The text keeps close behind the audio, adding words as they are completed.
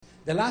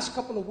The last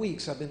couple of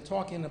weeks, I've been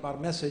talking about a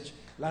message.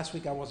 Last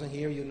week I wasn't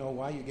here. You know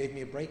why. You gave me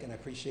a break, and I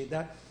appreciate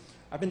that.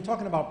 I've been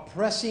talking about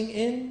pressing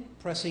in,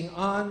 pressing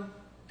on,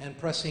 and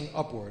pressing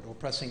upward, or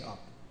pressing up.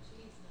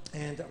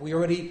 And we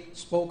already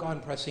spoke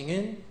on pressing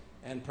in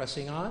and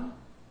pressing on.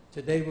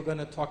 Today we're going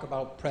to talk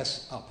about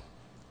press up.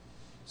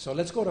 So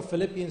let's go to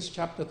Philippians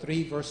chapter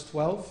 3, verse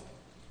 12.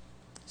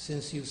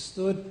 Since you've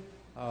stood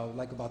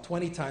like about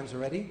 20 times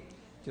already,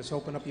 just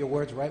open up your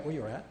words right where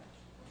you're at.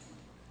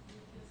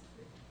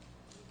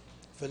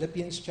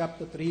 Philippians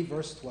chapter 3,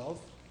 verse 12.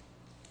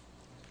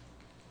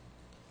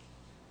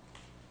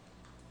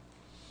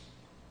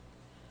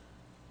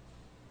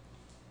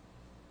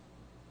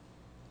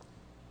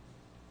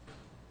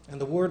 And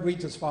the word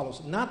reads as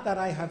follows: Not that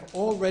I have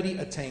already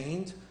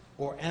attained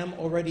or am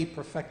already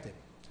perfected,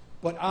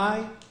 but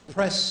I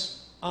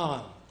press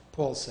on,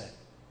 Paul said.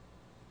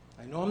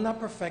 I know I'm not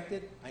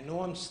perfected. I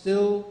know I'm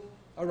still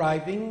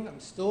arriving. I'm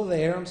still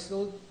there. I'm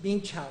still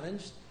being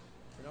challenged.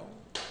 You know,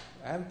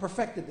 I haven't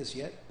perfected this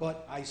yet,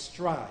 but I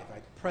strive. I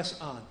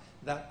press on,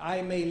 that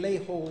I may lay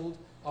hold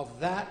of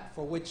that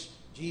for which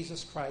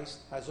Jesus Christ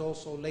has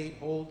also laid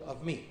hold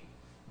of me.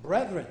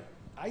 Brethren,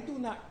 I do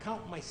not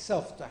count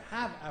myself to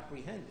have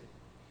apprehended.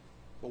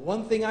 But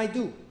one thing I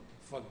do,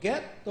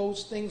 forget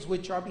those things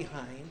which are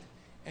behind,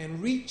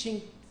 and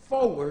reaching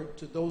forward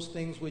to those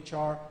things which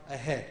are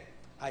ahead.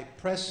 I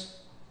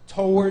press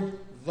toward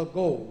the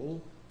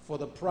goal for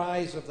the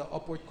prize of the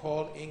upward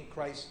call in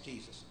Christ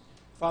Jesus.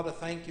 Father,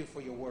 thank you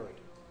for your word.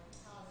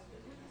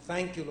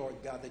 Thank you, Lord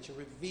God, that you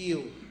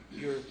reveal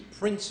your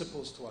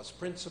principles to us,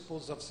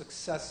 principles of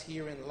success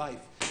here in life,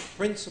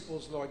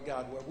 principles, Lord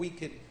God, where we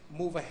could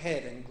move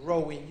ahead and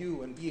grow in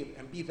you and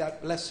be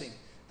that blessing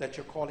that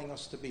you're calling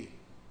us to be.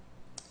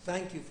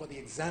 Thank you for the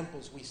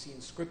examples we see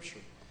in Scripture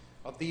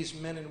of these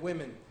men and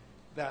women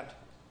that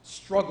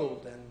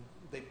struggled and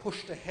they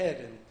pushed ahead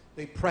and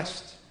they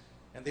pressed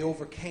and they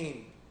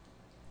overcame.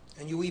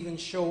 And you even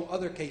show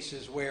other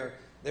cases where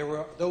there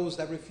were those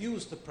that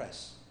refused to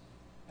press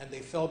and they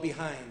fell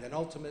behind, and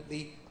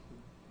ultimately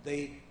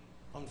they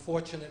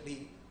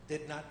unfortunately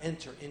did not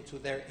enter into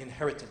their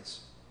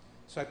inheritance.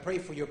 So I pray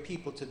for your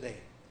people today.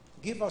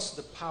 Give us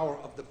the power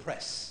of the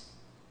press.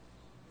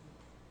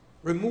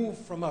 Remove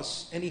from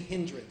us any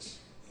hindrance,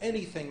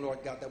 anything, Lord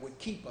God, that would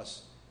keep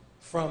us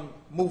from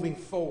moving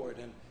forward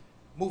and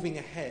moving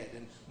ahead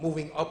and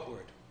moving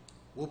upward.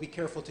 We'll be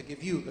careful to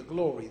give you the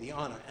glory, the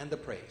honor, and the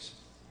praise.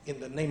 In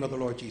the name of the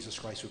Lord Jesus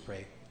Christ we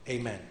pray.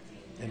 Amen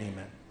and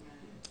amen.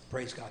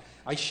 Praise God.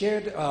 I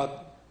shared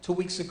 2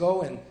 weeks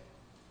ago and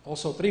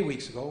also 3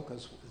 weeks ago,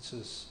 because this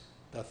is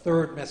the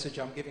third message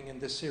I'm giving in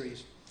this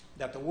series,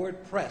 that the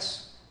word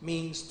press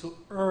means to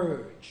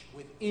urge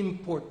with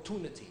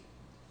importunity.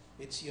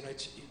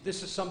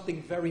 This is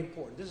something very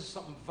important. This is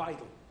something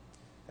vital.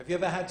 Have you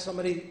ever had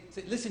somebody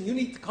say, listen, you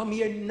need to come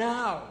here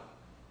now,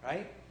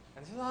 right?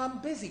 And say, oh, I'm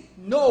busy.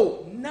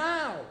 No,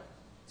 now.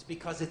 It's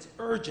because it's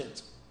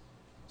urgent.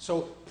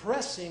 So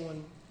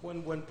pressing,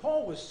 when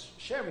Paul was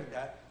sharing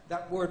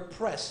that word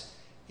press,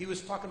 he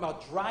was talking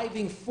about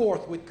driving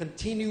forth with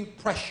continued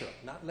pressure,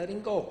 not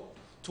letting go,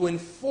 to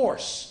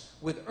enforce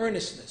with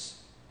earnestness,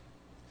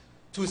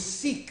 to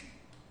seek.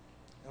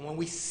 And when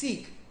we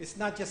seek, it's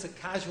not just a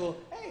casual,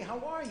 hey, how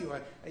are you?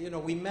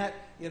 We met,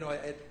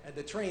 at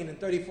the train in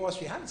 34th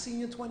Street. I haven't seen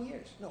you in 20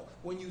 years. No,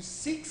 when you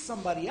seek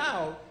somebody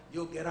out,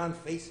 you'll get on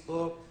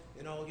Facebook,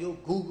 you'll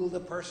Google the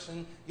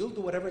person, you'll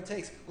do whatever it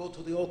takes. Go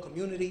to the old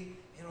community.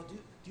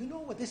 Do you know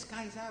where this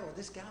guy's at or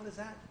this gal is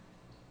at?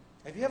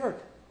 Have you ever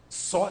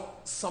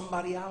sought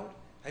somebody out?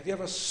 Have you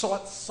ever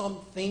sought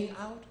something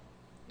out?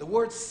 The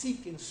word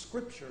seek in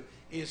Scripture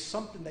is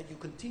something that you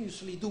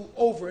continuously do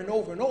over and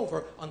over and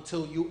over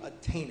until you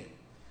attain it.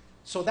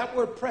 So that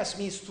word press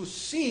means to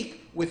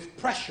seek with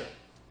pressure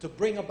to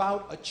bring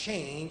about a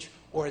change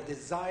or a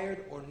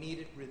desired or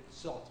needed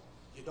result.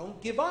 You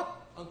don't give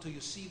up until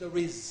you see the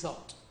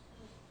result.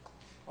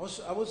 I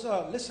was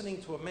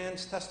listening to a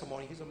man's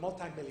testimony. He's a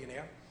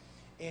multimillionaire,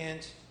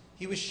 and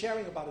he was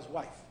sharing about his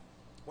wife.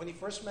 When he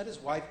first met his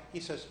wife, he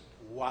says,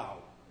 wow,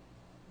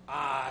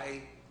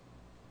 I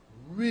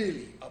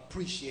really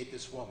appreciate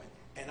this woman,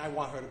 and I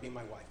want her to be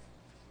my wife.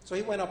 So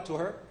he went up to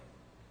her,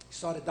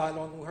 started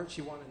dialoguing with her.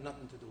 She wanted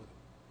nothing to do with him.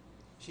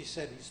 She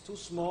said, he's too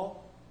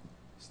small,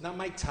 he's not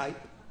my type,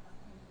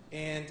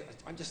 and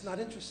I'm just not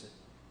interested.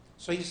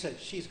 So he said,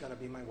 she's going to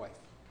be my wife.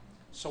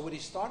 So what he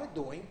started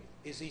doing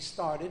is he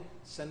started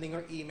sending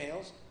her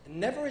emails,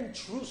 never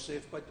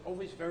intrusive, but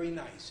always very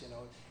nice,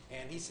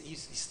 And he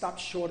stopped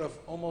short of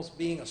almost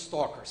being a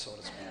stalker, so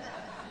to speak.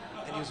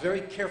 And he was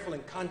very careful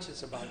and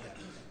conscious about that.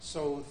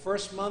 So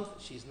first month,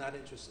 she's not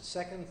interested.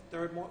 Second,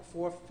 third,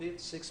 fourth,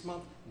 fifth, sixth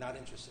month, not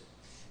interested.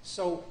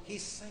 So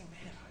he's saying,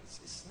 man,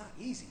 it's not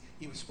easy.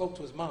 He spoke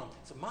to his mom.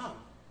 He said, Mom,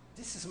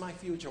 this is my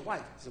future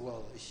wife. He said,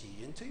 well, is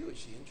she into you? Is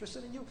she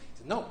interested in you? He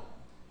said,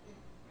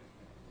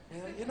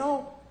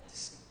 no.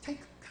 Just take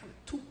kind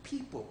of two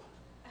people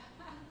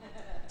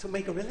to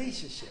make a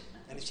relationship.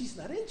 And if she's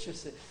not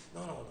interested,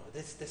 no,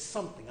 there's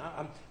something.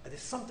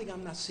 There's something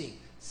I'm not seeing.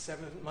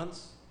 7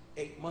 months,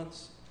 8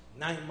 months,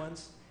 9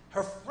 months.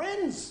 Her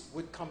friends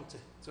would come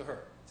to her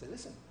and say,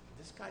 listen,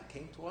 this guy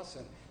came to us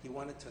and he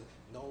wanted to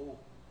know,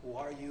 who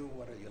are you,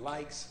 what are your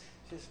likes?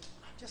 She says,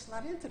 I'm just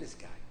not into this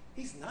guy.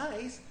 He's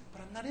nice,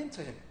 but I'm not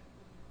into him.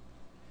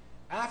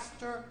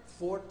 After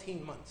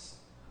 14 months,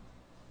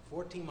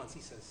 he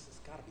says, there's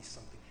got to be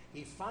something.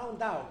 He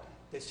found out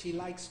that she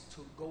likes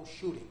to go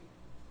shooting,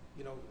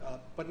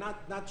 but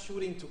not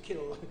shooting to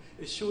kill,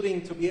 it's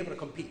shooting to be able to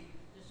compete.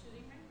 The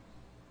shooting range?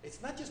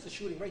 It's not just a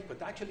shooting range,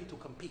 but actually to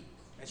compete.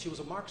 And she was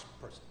a marks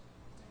person.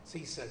 So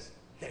he says,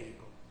 there you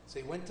go. So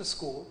he went to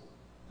school.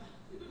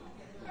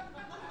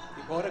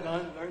 He bought a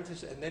gun, learned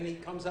to, and then he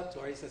comes up to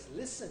her. He says,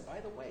 listen, by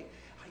the way,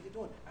 how you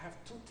doing? I have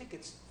 2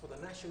 tickets for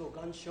the National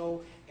Gun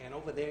Show, and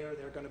over there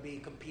they're going to be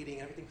competing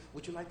and everything.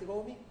 Would you like to go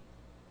with me?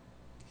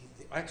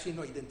 Actually,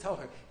 no, he didn't tell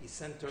her. He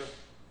sent her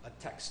a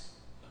text.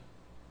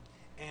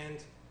 And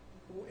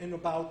in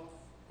about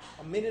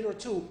a minute or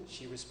 2,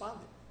 she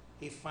responded.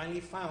 He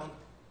finally found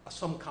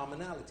some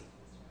commonality.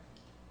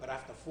 But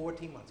after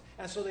 14 months.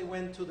 And so they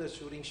went to the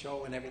shooting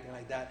show and everything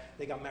like that.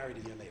 They got married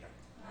a year later.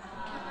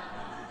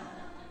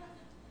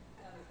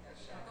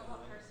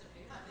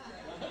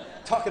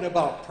 Talking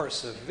about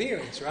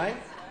perseverance, right?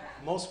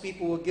 Most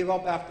people will give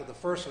up after the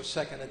first or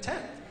second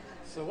attempt.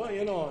 So, well,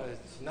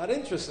 it's not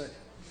interesting.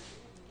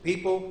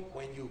 People,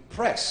 when you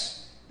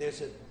press,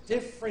 there's a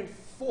different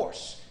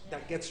force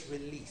that gets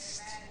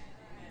released.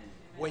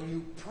 When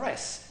you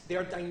press, there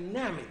are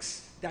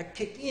dynamics that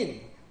kick in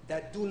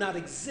that do not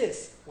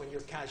exist when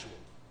you're casual.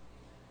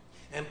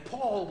 And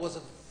Paul was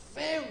a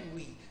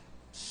very,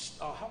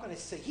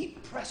 he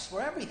pressed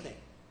for everything.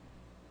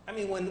 I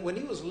mean, when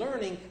he was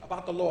learning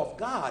about the law of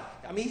God,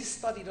 he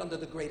studied under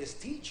the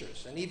greatest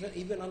teachers, and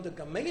even under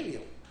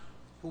Gamaliel,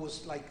 who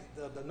was like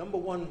the number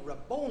one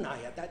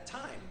Rabboni at that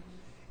time.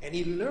 And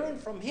he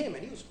learned from him,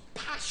 and he was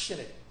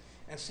passionate.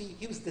 And see,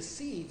 he was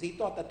deceived. He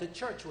thought that the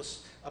church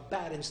was a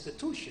bad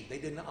institution. They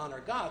didn't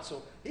honor God,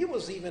 so he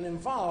was even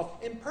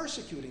involved in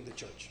persecuting the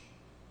church.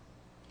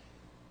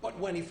 But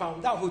when he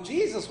found out who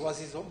Jesus was,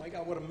 he said, oh my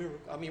God, what a miracle.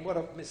 What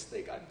a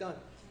mistake I've done.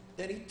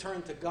 Then he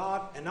turned to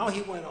God, and now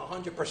he went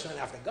 100%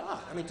 after God.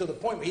 To the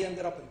point where he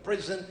ended up in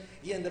prison.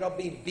 He ended up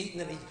being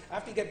beaten, and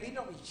after he got beaten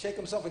up, he'd shake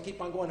himself and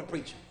keep on going and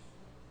preaching.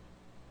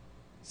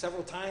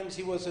 Several times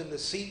he was in the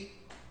sea.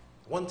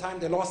 One time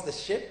they lost the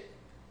ship.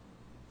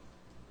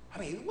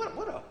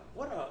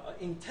 What a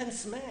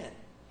intense man.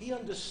 He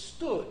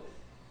understood,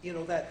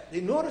 that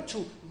in order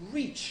to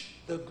reach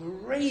the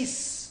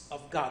grace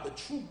of God, the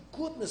true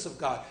goodness of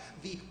God,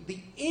 the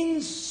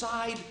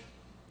inside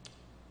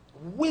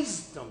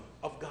wisdom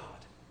of God,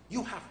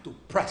 you have to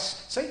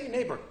press. Say to your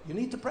neighbor, you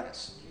need to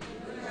press.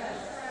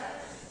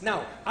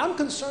 Now, I'm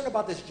concerned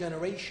about this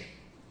generation.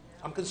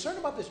 I'm concerned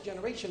about this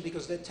generation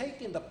because they're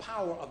taking the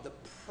power of the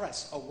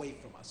press away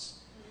from us.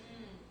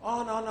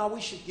 Oh, no,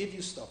 we should give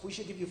you stuff. We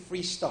should give you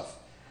free stuff.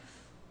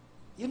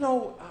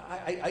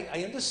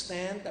 I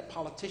understand that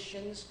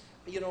politicians,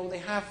 they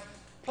have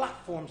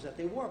platforms that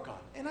they work on.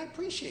 And I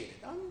appreciate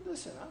it.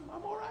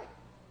 I'm all right.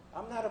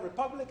 I'm not a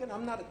Republican.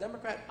 I'm not a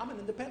Democrat. I'm an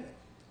independent.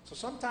 So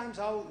sometimes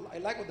I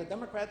like what the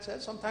Democrat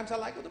says. Sometimes I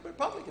like what the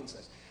Republican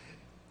says.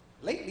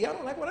 Lately, I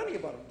don't like what any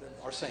of them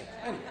are saying.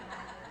 Anyway.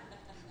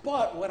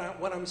 But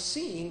what I'm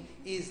seeing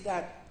is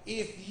that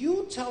if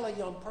you tell a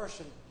young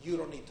person, you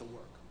don't need to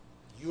work,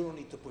 you don't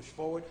need to push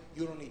forward,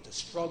 you don't need to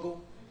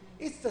struggle,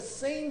 it's the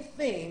same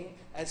thing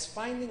as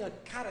finding a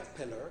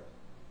caterpillar,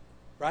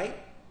 right,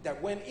 that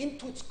went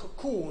into its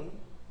cocoon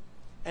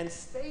and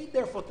stayed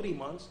there for 3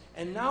 months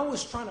and now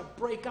is trying to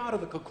break out of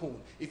the cocoon.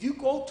 If you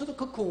go to the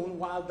cocoon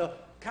while the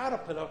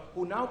caterpillar,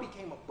 who now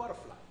became a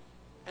butterfly,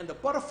 and the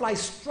butterfly is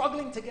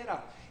struggling to get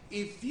out,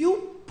 if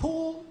you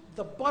pull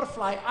the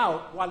butterfly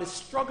out while it's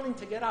struggling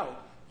to get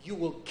out, you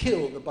will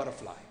kill the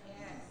butterfly.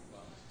 Yes.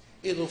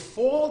 It'll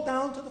fall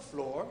down to the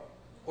floor,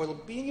 or it'll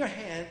be in your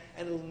hand,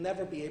 and it'll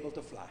never be able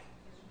to fly.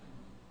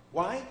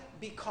 Why?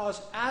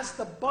 Because as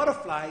the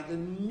butterfly, the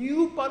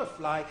new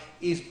butterfly,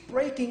 is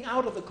breaking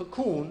out of the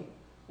cocoon,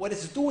 what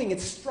it's doing,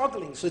 it's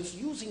struggling, so it's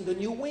using the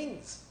new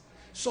wings.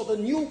 So the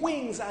new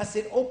wings, as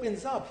it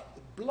opens up,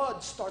 the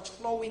blood starts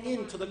flowing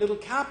into the little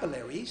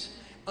capillaries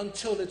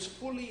until it's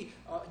fully,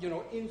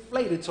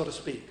 inflated, so to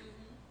speak.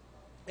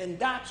 And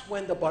that's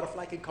when the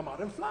butterfly can come out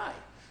and fly.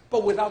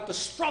 But without the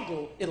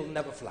struggle, it'll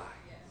never fly.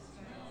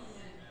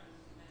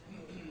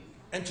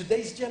 And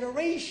today's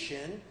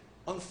generation,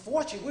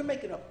 unfortunately, we're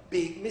making a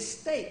big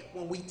mistake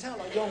when we tell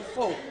our young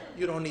folk,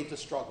 you don't need to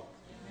struggle.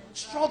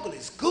 Struggle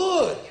is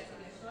good.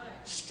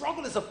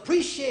 Struggle is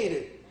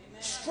appreciated.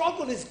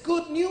 Struggle is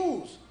good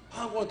news.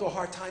 I'm going through a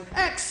hard time.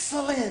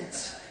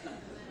 Excellent.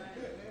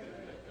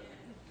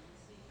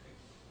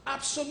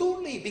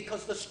 Absolutely,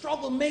 because the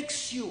struggle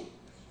makes you.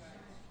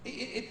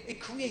 It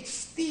creates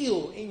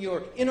steel in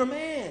your inner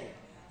man.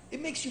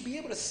 It makes you be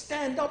able to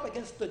stand up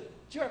against the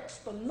jerks,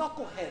 the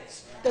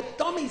knuckleheads, the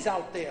dummies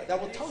out there that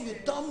will tell you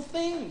dumb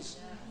things.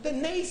 The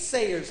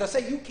naysayers that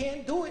say you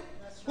can't do it.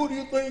 Who do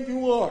you think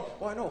you are?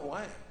 Well, I know who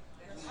I am.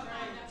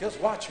 Just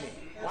watch me.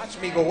 Watch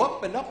me go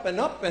up and up and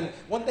up, and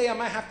one day I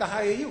might have to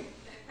hire you.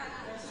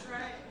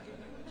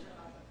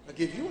 I'll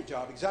give you a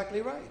job.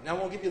 Exactly right. Now I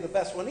won't give you the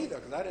best one either,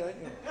 because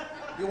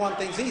you want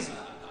things easy.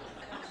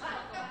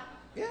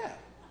 Yeah.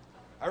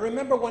 I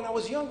remember when I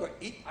was younger,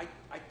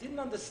 I didn't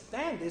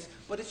understand this,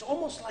 but it's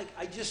almost like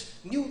I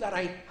just knew that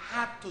I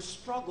had to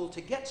struggle to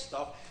get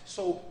stuff,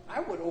 so I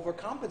would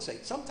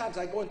overcompensate. Sometimes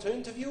I go into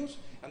interviews,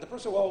 and the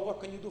person, well,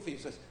 what can you do for you?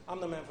 Says, I'm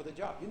the man for the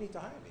job. You need to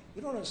hire me.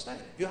 You don't understand.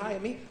 If you hire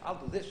me, I'll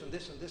do this and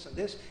this and this and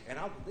this, and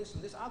I'll do this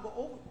and this. I'll go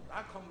over.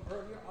 I'll come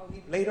earlier. I'll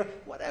leave later.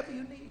 Whatever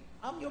you need.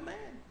 I'm your man.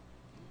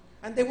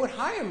 And they would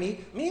hire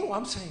me. Meanwhile,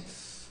 I'm saying,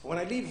 when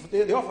I leave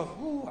the office,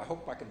 ooh, I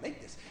hope I can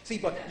make this. See,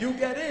 but you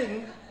get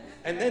in,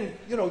 and then,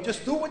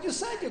 just do what you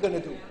said you're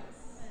going to do.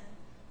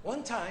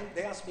 One time,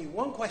 they asked me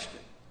one question,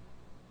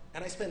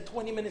 and I spent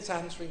 20 minutes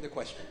answering the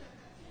question.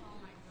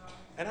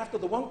 And after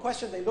the one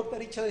question, they looked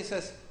at each other and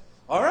says,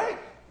 all right,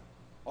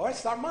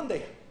 start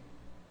Monday.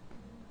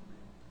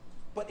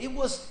 But it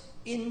was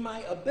in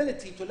my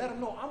ability to let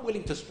them know I'm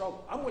willing to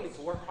struggle. I'm willing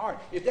to work hard.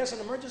 If there's an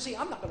emergency,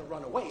 I'm not going to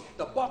run away.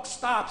 The buck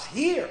stops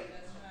here.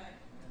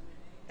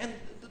 And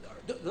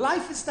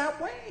life is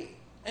that way.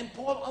 And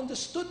Paul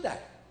understood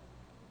that.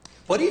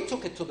 But he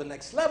took it to the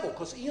next level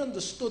because he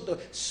understood the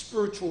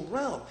spiritual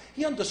realm.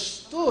 He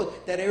understood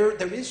that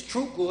there is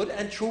true good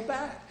and true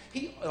bad.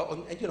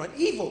 And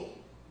evil,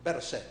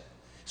 better said.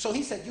 So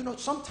he said,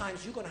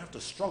 sometimes you're going to have to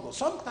struggle.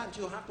 Sometimes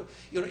you'll have to,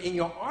 in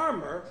your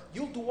armor,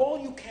 you'll do all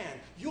you can.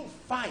 You'll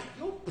fight.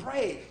 You'll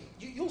pray.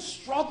 You'll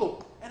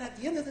struggle. And at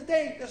the end of the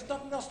day, there's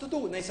nothing else to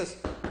do. And he says,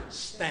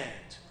 stand.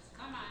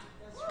 Come on.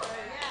 That's right.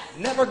 Yes.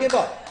 Never give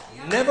up.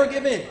 Never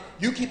give in.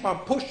 You keep on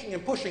pushing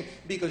and pushing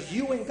because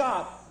you and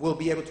God will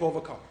be able to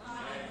overcome.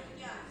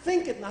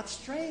 Think it not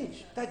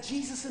strange that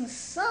Jesus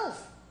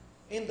himself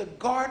in the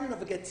Garden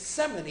of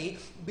Gethsemane,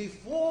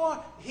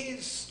 before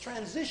his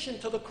transition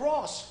to the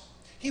cross,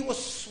 he was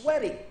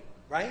sweating,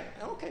 right?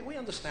 Okay, we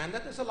understand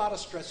that. There's a lot of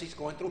stress he's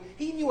going through.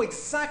 He knew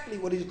exactly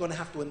what he's going to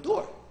have to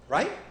endure,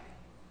 right?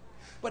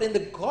 But in the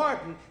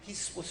garden, he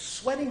was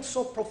sweating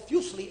so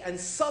profusely, and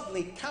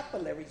suddenly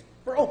capillaries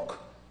broke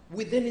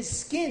within his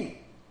skin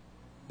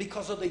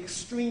because of the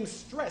extreme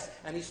stress,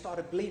 and he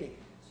started bleeding.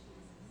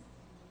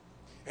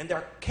 And there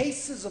are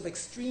cases of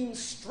extreme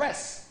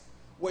stress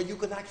where you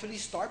can actually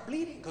start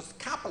bleeding because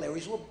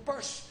capillaries will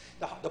burst.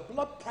 The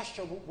blood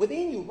pressure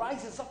within you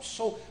rises up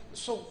so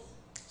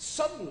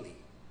suddenly.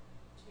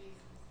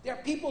 There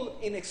are people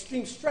in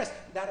extreme stress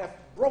that have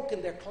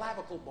broken their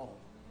clavicle bone.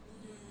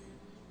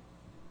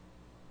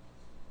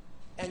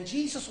 And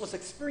Jesus was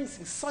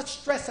experiencing such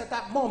stress at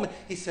that moment.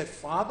 He said,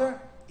 Father,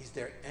 is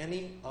there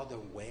any other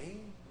way?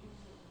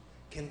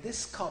 Can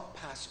this cup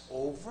pass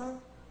over?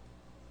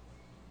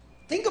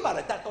 Think about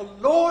it, that the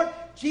Lord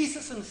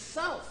Jesus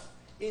himself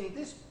in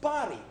this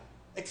body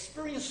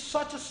experienced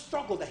such a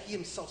struggle that he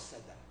himself said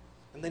that.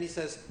 And then he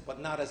says,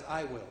 but not as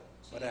I will,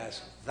 but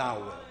as thou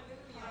wilt.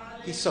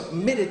 He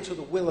submitted to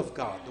the will of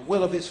God, the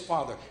will of his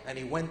Father, and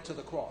he went to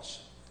the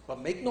cross.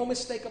 But make no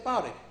mistake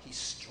about it, he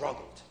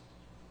struggled.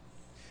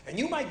 And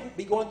you might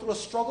be going through a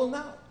struggle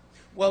now.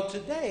 Well,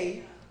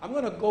 today, I'm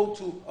going to go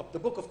to the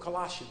book of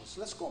Colossians.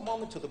 Let's go a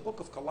moment to the book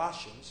of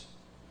Colossians.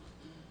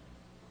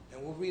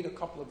 And we'll read a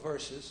couple of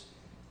verses.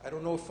 I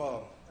don't know if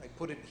I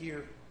put it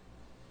here.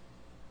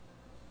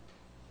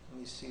 Let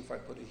me see if I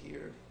put it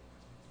here.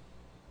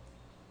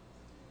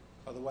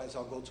 Otherwise,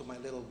 I'll go to my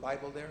little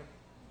Bible there.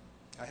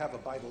 I have a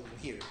Bible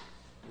here,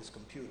 in this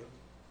computer.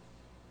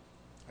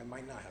 I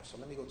might not have, so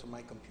let me go to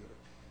my computer.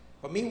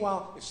 But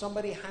meanwhile, if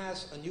somebody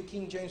has a New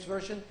King James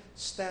Version,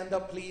 stand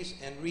up, please,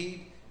 and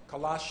read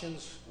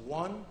Colossians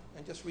 1,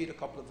 and just read a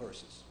couple of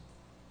verses.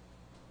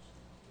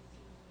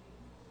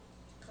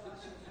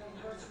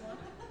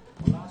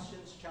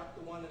 Colossians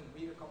chapter 1, and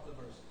read a couple of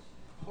verses.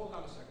 Hold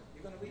on a second.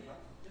 You're going to read, right?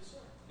 Yes, sir.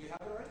 Do you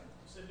have it already?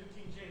 It's a New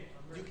King James.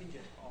 New King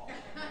James. Oh, man.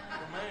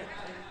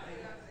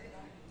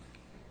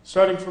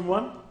 Starting from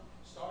 1?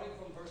 Starting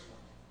from verse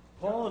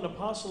 1. Paul, an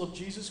apostle of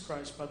Jesus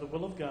Christ by the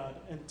will of God,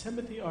 and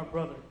Timothy, our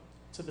brother,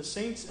 to the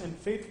saints and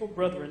faithful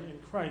brethren in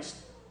Christ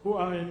who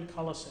are in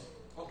Colossae.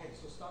 Okay,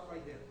 so stop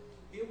right there.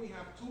 Here we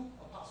have two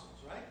apostles,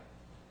 right?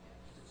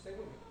 Stay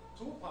with me.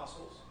 Two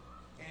apostles,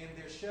 and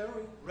they're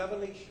sharing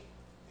revelation.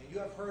 And you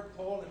have heard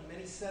Paul in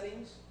many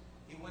settings.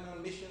 He went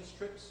on missions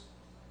trips,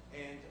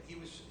 and he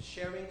was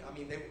sharing. I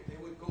mean, they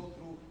would go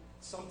through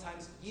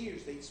sometimes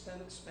years. They'd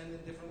spend in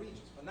different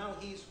regions. But now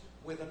he's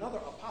with another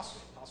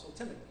apostle, Apostle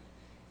Timothy.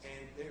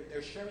 And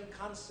they're sharing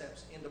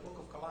concepts in the book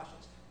of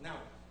Colossians. Now,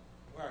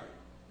 where are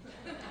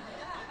you?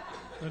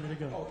 Ready to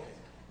go. Okay,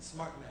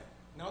 smart man.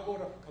 Now go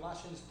to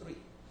Colossians 3.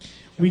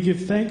 We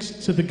give thanks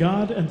to the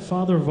God and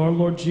Father of our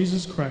Lord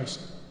Jesus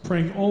Christ,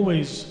 praying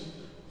always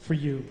for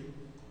you.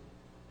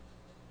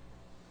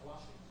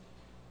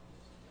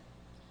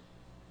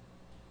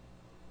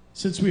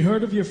 Since we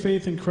heard of your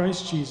faith in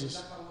Christ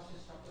Jesus.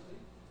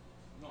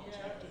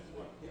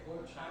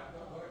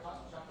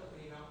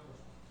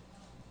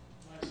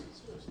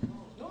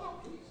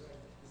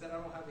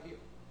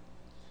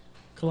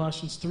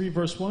 Colossians 3,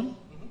 verse 1.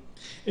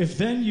 If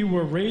then you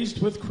were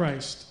raised with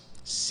Christ,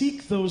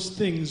 seek those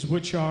things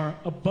which are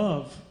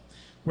above,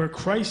 where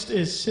Christ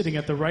is sitting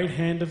at the right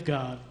hand of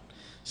God.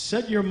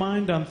 Set your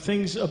mind on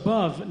things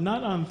above,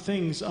 not on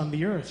things on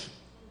the earth.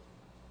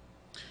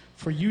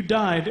 For you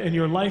died, and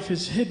your life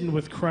is hidden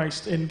with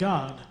Christ in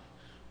God.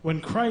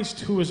 When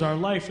Christ, who is our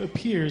life,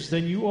 appears,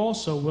 then you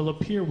also will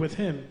appear with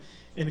him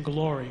in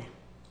glory.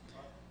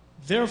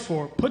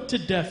 Therefore, put to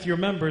death your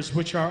members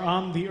which are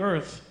on the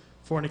earth,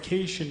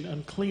 fornication,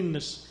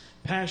 uncleanness,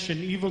 passion,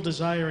 evil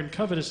desire, and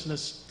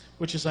covetousness,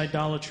 which is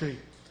idolatry.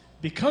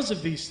 Because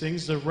of these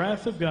things, the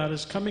wrath of God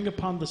is coming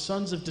upon the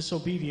sons of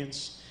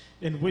disobedience,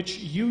 in which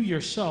you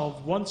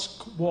yourself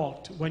once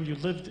walked when you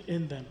lived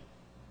in them.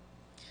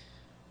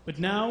 But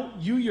now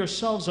you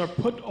yourselves are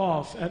put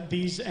off at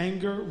these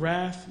anger,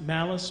 wrath,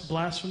 malice,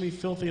 blasphemy,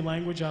 filthy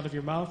language out of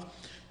your mouth.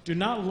 Do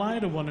not lie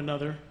to one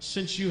another,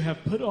 since you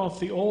have put off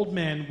the old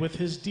man with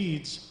his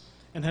deeds,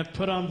 and have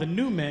put on the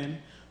new man,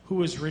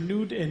 who is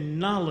renewed in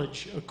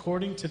knowledge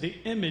according to the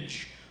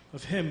image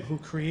of him who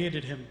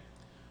created him,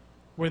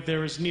 where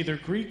there is neither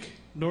Greek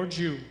nor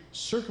Jew,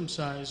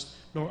 circumcised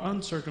nor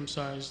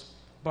uncircumcised,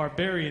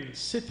 barbarian,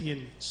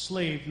 Scythian,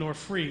 slave, nor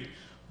free,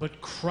 but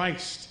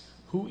Christ,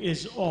 who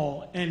is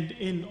all and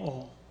in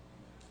all.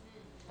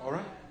 All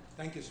right.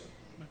 Thank you, sir.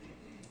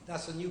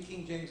 That's the New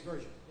King James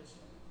Version.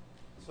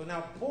 So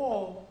now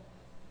Paul,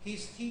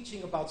 he's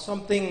teaching about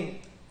something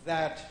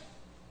that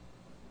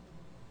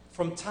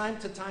from time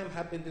to time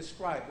have been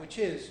described, which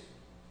is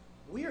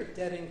we are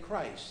dead in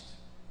Christ.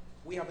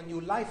 We have a new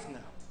life now.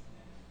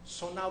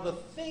 So now the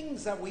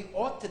things that we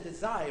ought to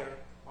desire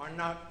are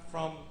not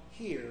from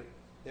here,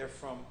 they're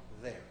from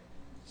there.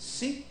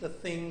 Seek the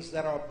things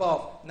that are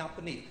above, not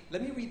beneath.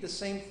 Let me read the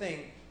same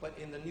thing, but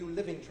in the New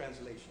Living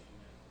Translation.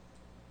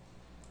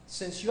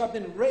 Since you have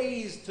been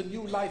raised to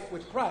new life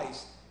with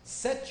Christ,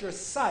 set your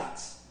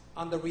sights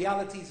on the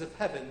realities of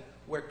heaven,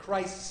 where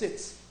Christ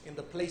sits in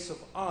the place of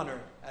honor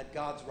at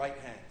God's right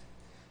hand.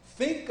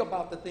 Think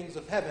about the things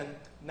of heaven,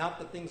 not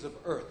the things of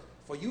earth.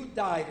 For you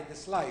died in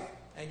this life,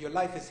 and your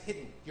life is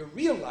hidden. Your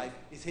real life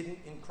is hidden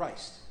in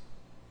Christ.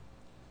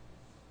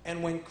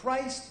 And when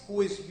Christ,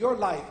 who is your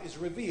life, is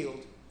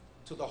revealed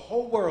to the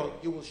whole world,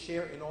 you will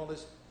share in all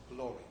his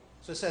glory.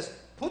 So it says,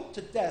 put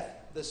to death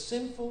the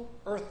sinful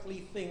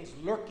earthly things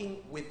lurking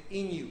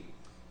within you.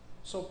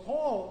 So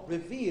Paul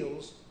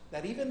reveals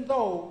that even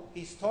though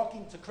he's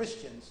talking to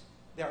Christians,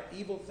 there are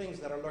evil things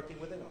that are lurking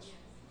within us.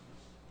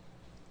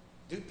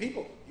 Dude,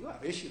 people, you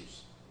have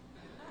issues.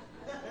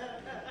 Amen.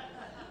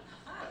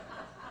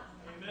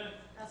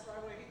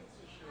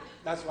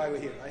 That's why we're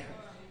here, right?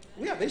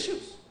 We have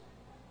issues.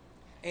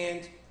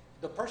 And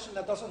the person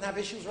that doesn't have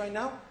issues right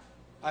now,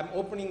 I'm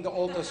opening the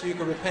altar so you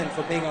can repent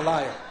for being a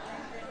liar.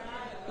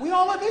 We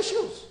all have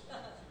issues.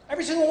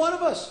 Every single one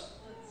of us.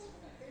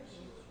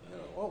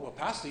 Oh, well,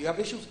 Pastor, you have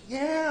issues?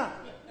 Yeah,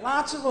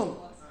 lots of them.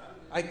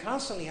 I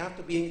constantly have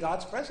to be in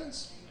God's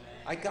presence.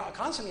 I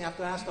constantly have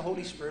to ask the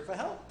Holy Spirit for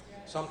help.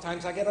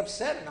 Sometimes I get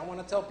upset and I want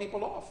to tell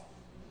people off.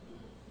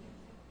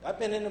 I've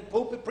been in the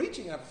pulpit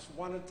preaching. I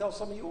wanted to tell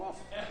some of you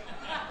off.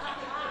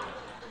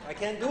 I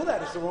can't do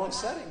that. It's the wrong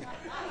setting.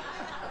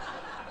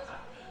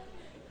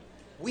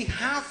 We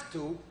have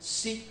to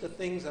seek the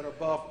things that are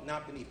above,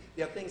 not beneath.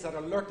 There are things that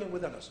are lurking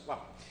within us.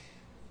 Wow.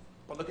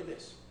 But look at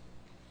this.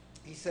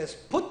 He says,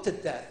 put to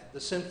death the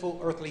sinful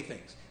earthly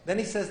things. Then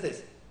he says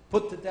this,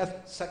 put to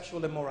death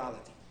sexual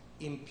immorality,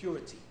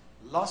 impurity,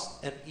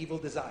 lust, and evil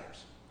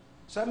desires.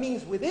 So that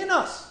means within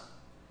us,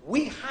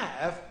 we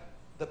have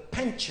the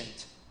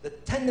penchant, the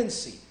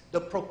tendency, the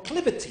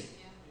proclivity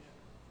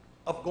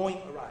of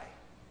going awry.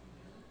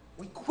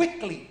 We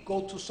quickly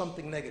go to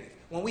something negative.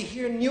 When we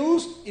hear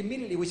news,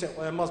 immediately we say,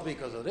 well, it must be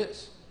because of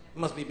this. It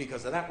must be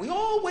because of that. We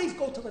always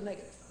go to the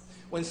negative.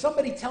 When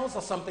somebody tells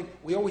us something,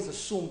 we always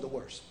assume the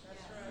worst.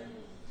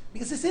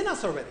 Because it's in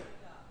us already.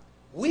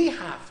 We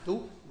have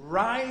to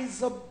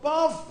rise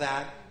above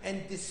that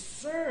and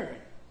discern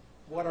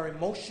what our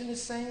emotion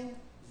is saying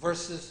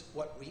versus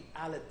what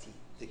reality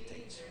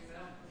dictates.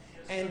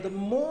 And the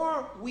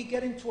more we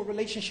get into a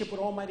relationship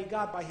with Almighty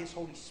God by His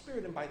Holy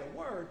Spirit and by the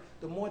Word,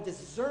 the more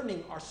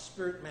discerning our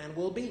spirit man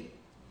will be.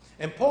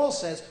 And Paul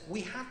says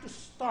we have to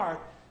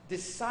start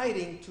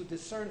deciding to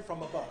discern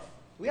from above.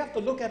 We have to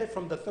look at it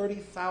from the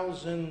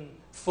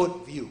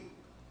 30,000-foot view.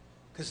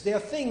 Because there are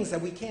things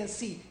that we can't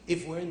see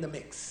if we're in the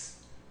mix.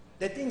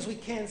 There are things we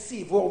can't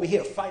see if we're over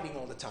here fighting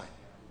all the time.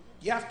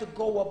 You have to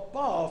go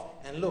above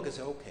and look and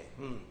say, okay,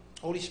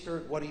 Holy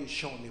Spirit, what are you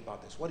showing me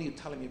about this? What are you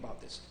telling me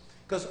about this?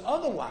 Because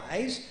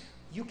otherwise,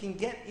 you can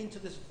get into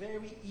this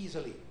very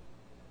easily.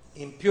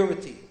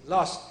 Impurity,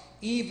 lust,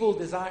 evil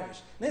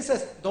desires. And it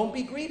says, don't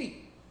be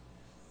greedy.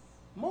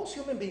 Most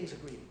human beings are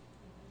greedy.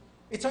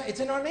 It's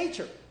in our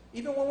nature.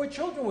 Even when we're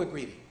children, we're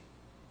greedy.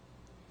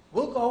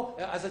 We'll go,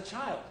 as a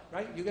child,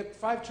 right? You get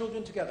 5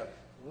 children together.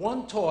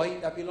 One toy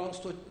that belongs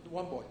to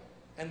one boy.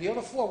 And the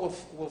other 4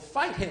 will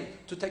fight him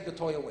to take the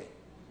toy away.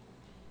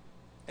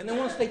 And then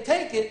once they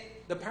take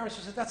it, the parents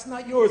will say, that's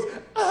not yours.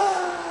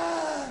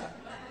 Ah!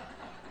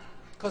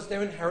 Because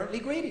they're inherently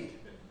greedy.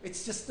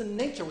 It's just the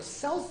nature. It's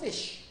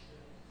selfish.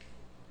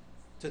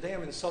 Today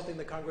I'm insulting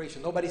the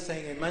congregation. Nobody's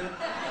saying amen.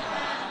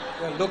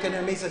 They're looking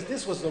at me and says,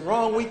 this was the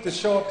wrong week to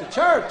show up to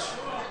church.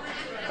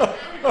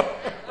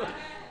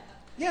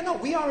 Yeah, no,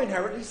 we are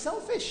inherently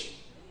selfish.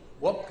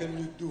 What can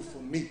you do for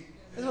me?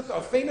 There's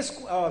a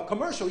famous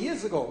commercial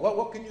years ago.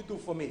 What can you do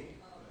for me?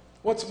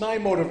 What's my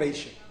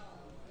motivation?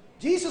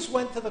 Jesus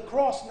went to the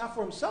cross not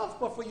for himself,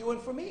 but for you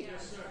and for me.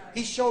 Yes,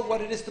 he showed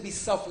what it is to be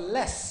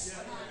selfless.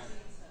 Yes.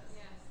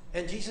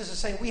 And Jesus is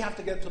saying we have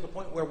to get to the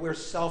point where we're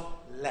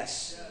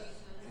selfless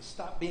and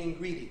stop being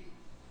greedy.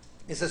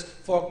 He says,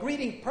 for a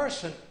greedy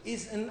person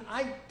is an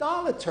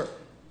idolater.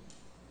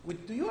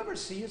 Do you ever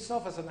see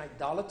yourself as an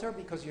idolater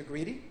because you're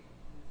greedy?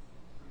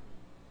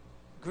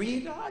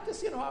 Greed, I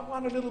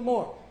want a little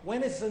more.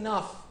 When is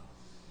enough?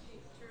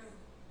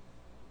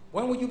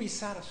 When will you be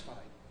satisfied?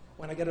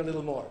 When I get a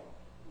little more.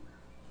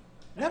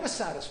 Never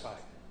satisfied.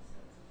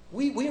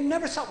 We're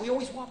never satisfied. We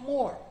always want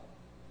more.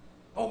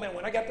 Oh man,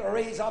 when I get the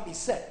raise, I'll be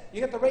set. You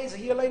get the raise a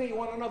year later, you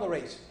want another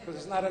raise because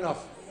it's not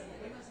enough.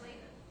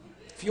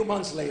 A few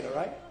months later,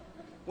 right?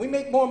 We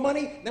make more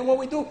money, then what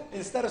we do,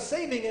 instead of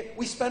saving it,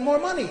 we spend more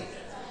money.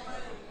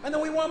 And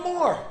then we want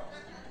more.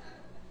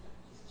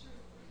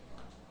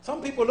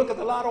 Some people look at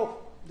the lotto.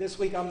 This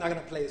week I'm not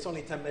going to play. It's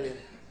only 10 million.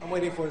 I'm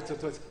waiting for it to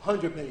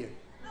 100 million.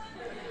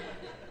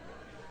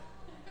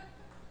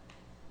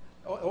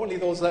 Only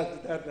those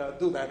that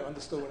do that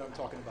understood what I'm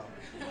talking about.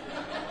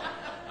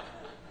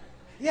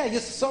 Yeah,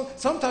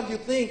 sometimes you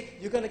think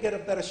you're going to get a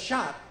better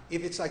shot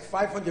if it's like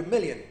 500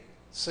 million.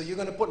 So you're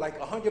going to put like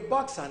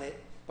 $100 on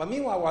it. But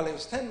meanwhile, while it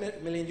was 10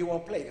 million, you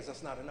won't play because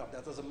that's not enough.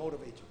 That doesn't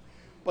motivate you.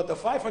 But the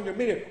 500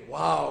 million,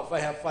 wow, if I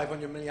have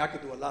 500 million, I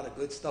could do a lot of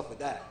good stuff with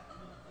that.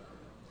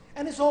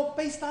 And it's all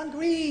based on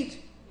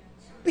greed.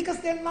 Because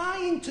they're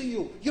lying to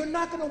you. You're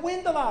not going to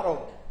win the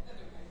lotto.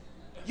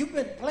 You've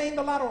been playing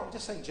the lotto, I'm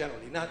just saying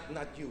generally, not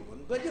you.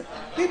 But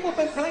people have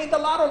been playing the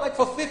lotto like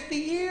for 50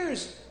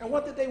 years. And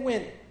what did they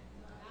win?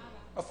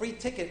 A free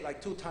ticket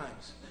like 2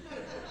 times.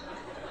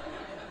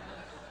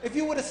 If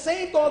you would have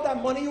saved all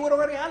that money, you would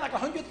already had like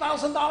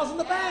 $100,000 in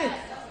the bank.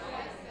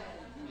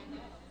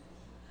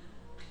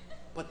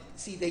 But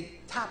see, they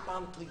tap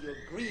onto your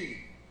greed.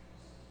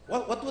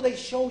 What do they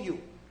show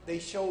you? They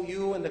show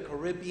you in the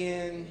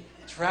Caribbean,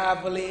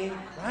 traveling,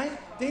 right?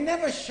 They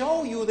never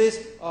show you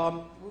this,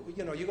 you're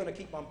going to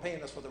keep on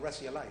paying us for the rest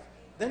of your life.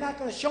 They're not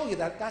going to show you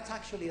that. That's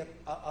actually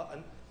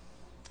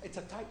it's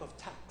a type of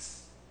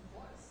tax.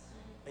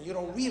 And you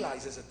don't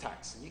realize it's a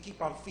tax. And you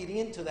keep on feeding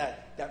into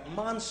that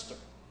monster.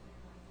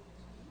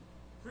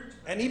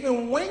 And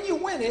even when you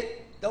win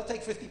it, they'll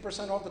take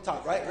 50% off the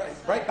top,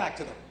 right back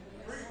to them.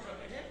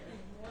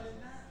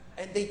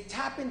 And they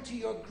tap into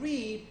your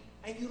greed,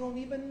 and you don't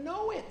even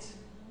know it.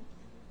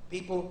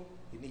 People,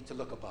 you need to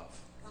look above.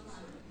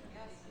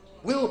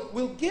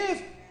 We'll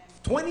give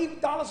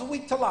 $20 a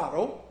week to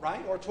lotto,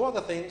 right, or to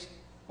other things,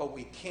 but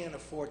we can't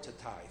afford to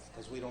tithe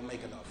because we don't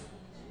make enough.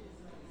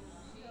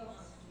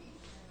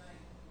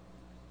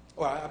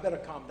 Well, I better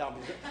calm down.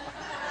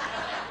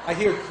 I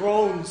hear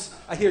groans.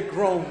 I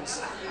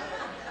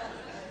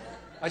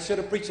should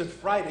have preached on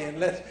Friday and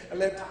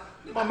let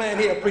my man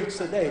here preach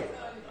today.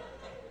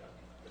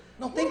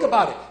 No, think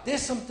about it.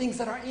 There's some things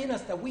that are in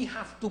us that we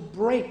have to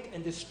break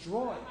and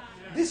destroy.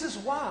 This is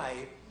why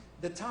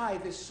the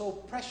tithe is so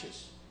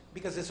precious,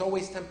 because it's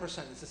always 10%.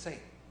 It's the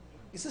same.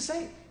 It's the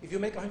same. If you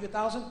make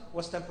 100,000,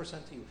 what's 10%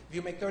 to you? If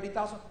you make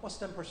 30,000, what's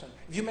 10%?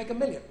 If you make $1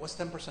 million, what's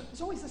 10%?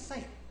 It's always the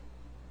same.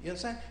 You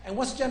understand? And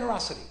what's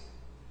generosity?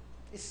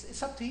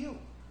 It's up to you.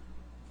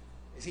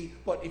 You see,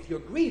 but if you're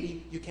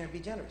greedy, you can't be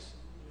generous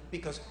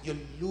because you're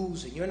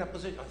losing. You're in a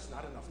position, oh, it's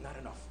not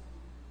enough.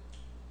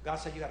 God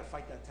said you got to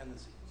fight that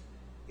tendency.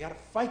 You got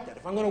to fight that.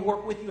 If I'm going to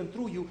work with you and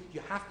through you,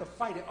 you have to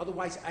fight it.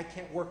 Otherwise, I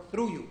can't work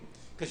through you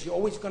because you're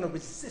always going to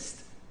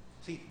resist.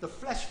 See, the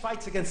flesh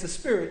fights against the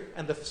spirit,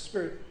 and the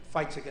spirit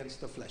fights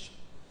against the flesh.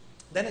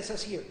 Then it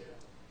says here,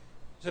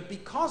 so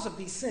because of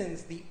these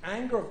sins, the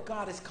anger of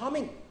God is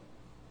coming.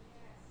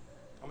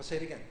 I'm going to say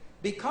it again.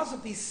 Because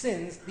of these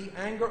sins, the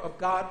anger of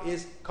God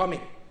is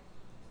coming.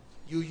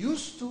 You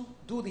used to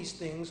do these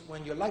things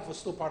when your life was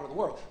still part of the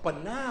world.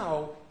 But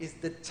now is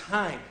the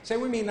time. Say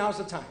with me, now's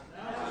the time.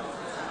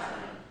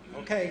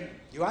 Okay,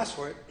 you asked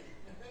for it.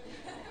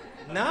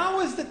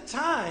 Now is the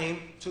time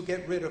to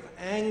get rid of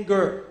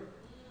anger.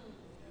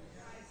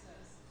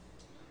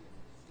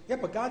 Yeah,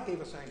 but God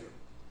gave us anger.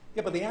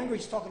 Yeah, but the anger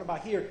he's talking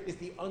about here is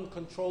the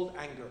uncontrolled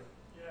anger.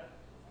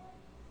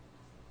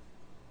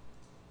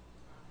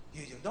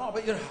 No,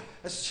 but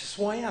that's just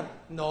who I am.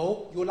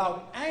 No, you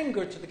allowed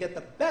anger to get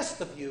the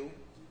best of you,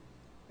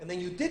 and then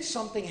you did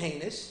something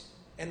heinous,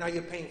 and now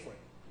you're paying for it.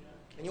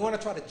 And you want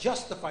to try to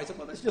justify it.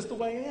 Well, that's just the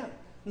way I am.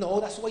 No,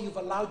 that's the way you've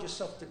allowed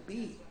yourself to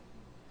be.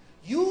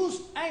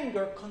 Use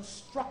anger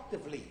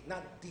constructively,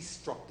 not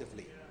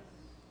destructively.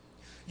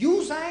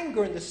 Use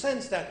anger in the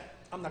sense that,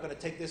 I'm not going to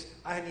take this,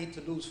 I need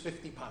to lose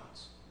 50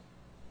 pounds.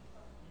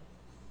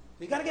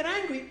 You got to get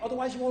angry,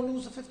 otherwise you won't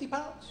lose the 50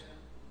 pounds.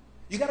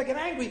 You got to get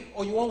angry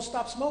or you won't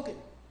stop smoking.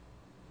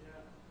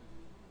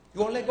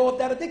 You won't let go of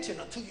that addiction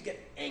until you get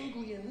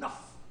angry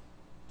enough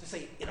to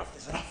say, enough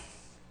is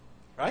enough.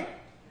 Right?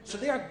 So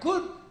there are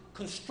good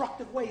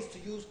constructive ways to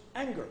use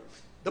anger.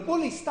 The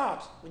bully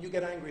stops when you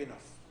get angry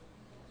enough.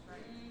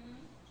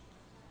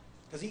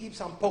 Because he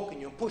keeps on poking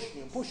you and pushing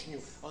you and pushing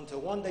you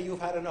until one day you've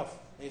had enough.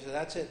 And you say,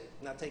 that's it,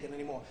 I'm not taking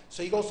anymore.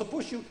 So he goes to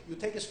push you, you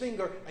take his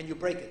finger, and you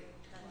break it.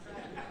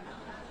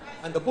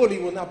 And the bully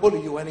will not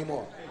bully you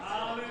anymore.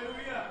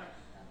 Hallelujah.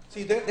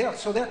 See,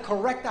 so they're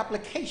correct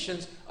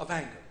applications of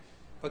anger.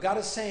 But God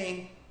is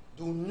saying,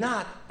 do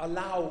not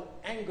allow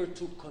anger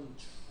to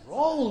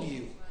control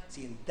you.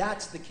 See, and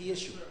that's the key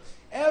issue.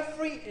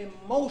 Every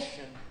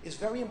emotion is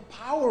very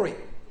empowering.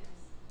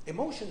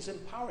 Emotion's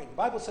empowering. The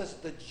Bible says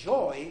the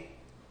joy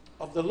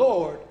of the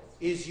Lord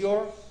is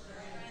your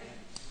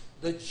strength.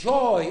 The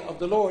joy of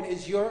the Lord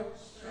is your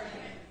strength.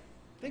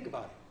 Think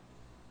about it.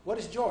 What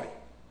is joy?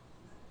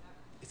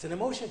 It's an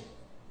emotion.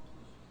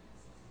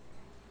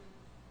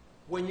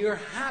 When you're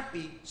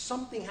happy,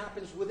 something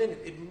happens within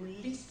it. It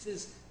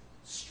releases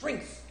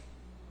strength.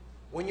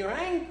 When you're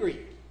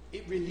angry,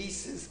 it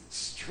releases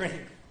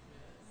strength.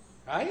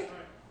 Right?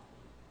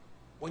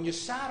 When you're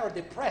sad or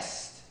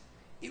depressed,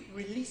 it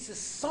releases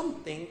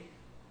something,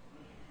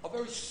 a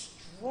very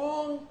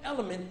strong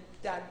element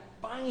that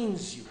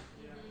binds you.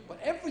 But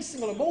every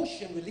single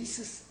emotion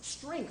releases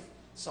strength,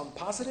 some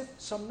positive,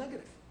 some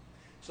negative.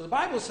 So the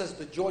Bible says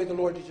the joy of the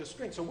Lord is your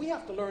strength. So we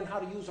have to learn how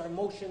to use our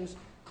emotions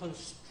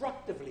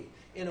constructively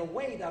in a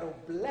way that will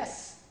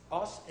bless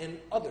us and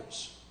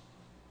others,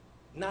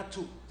 not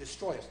to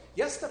destroy us.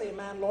 Yesterday, a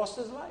man lost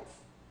his life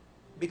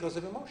because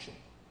of emotion.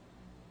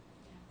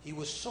 He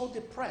was so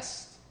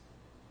depressed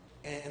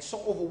and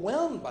so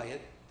overwhelmed by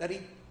it that he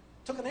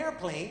took an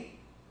airplane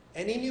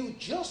and he knew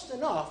just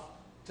enough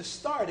to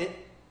start it,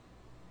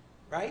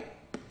 right?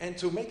 And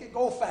to make it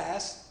go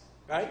fast,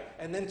 right?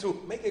 And then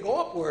to make it go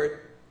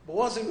upward. But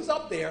once he was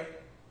up there,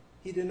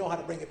 he didn't know how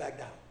to bring it back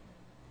down.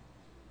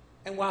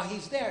 And while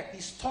he's there,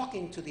 he's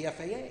talking to the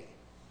FAA.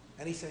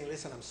 And he's saying,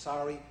 listen, I'm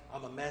sorry.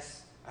 I'm a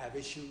mess. I have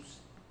issues.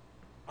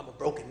 I'm a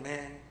broken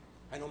man.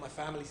 I know my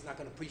family's not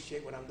going to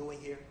appreciate what I'm doing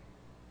here.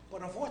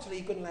 But unfortunately,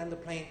 he couldn't land the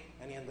plane,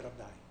 and he ended up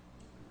dying.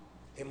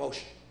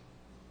 Emotion.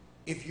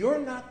 If you're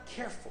not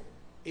careful,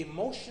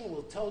 emotion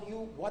will tell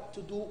you what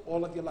to do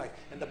all of your life.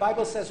 And the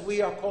Bible says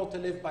we are called to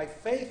live by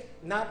faith,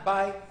 not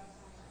by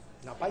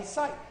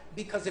sight.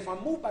 Because if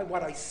I'm moved by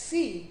what I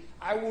see,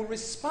 I will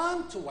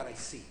respond to what I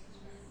see.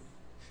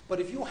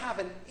 But if you have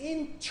an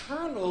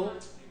internal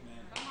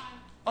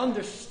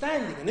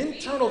understanding, an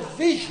internal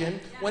vision,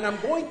 when I'm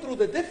going through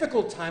the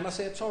difficult time, I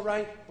say, it's all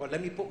right, but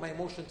let me put my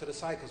emotion to the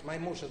side because my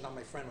emotion is not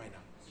my friend right now.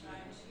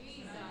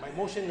 My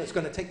emotion is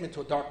going to take me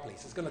to a dark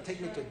place. It's going to take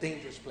me to a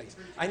dangerous place.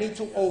 I need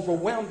to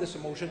overwhelm this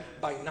emotion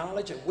by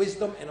knowledge and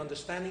wisdom and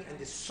understanding and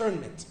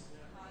discernment.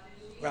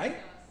 Right?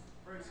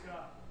 Praise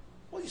God.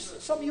 Well,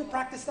 some of you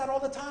practice that all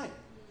the time.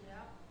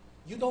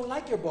 You don't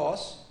like your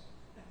boss,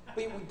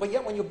 but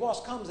yet when your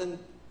boss comes and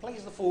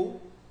plays the fool,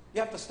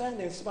 you have to stand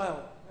there and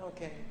smile.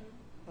 Okay.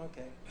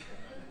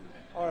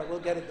 All right, we'll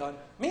get it done.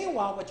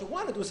 Meanwhile, what you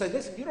want to do is say,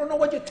 listen, you don't know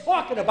what you're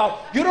talking about.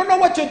 You don't know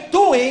what you're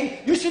doing.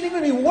 You shouldn't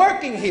even be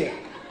working here.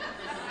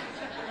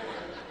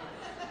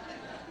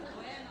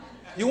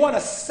 You want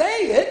to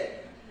say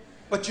it,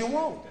 but you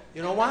won't.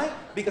 You know why?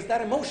 Because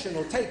that emotion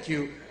will take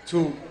you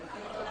to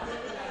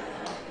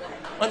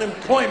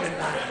unemployment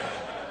line.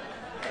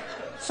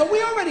 So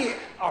we already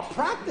are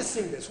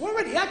practicing this. We're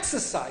already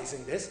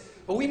exercising this,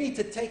 but we need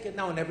to take it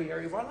now in every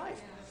area of our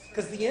life.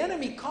 Because the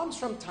enemy comes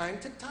from time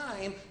to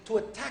time to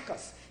attack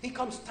us. He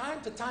comes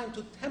time to time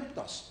to tempt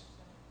us.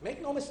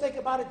 Make no mistake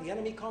about it, the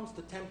enemy comes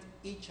to tempt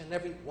each and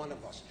every one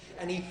of us.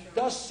 And he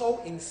does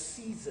so in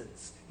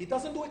seasons. He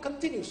doesn't do it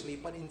continuously,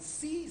 but in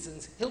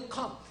seasons he'll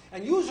come.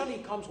 And usually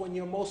he comes when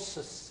you're most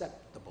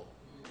susceptible.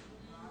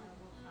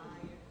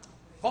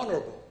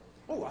 Vulnerable.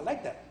 Oh, I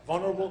like that.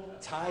 Vulnerable,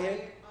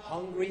 tired,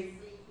 hungry,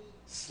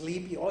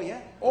 sleepy. Oh,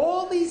 yeah.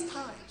 All these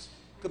times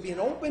could be an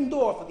open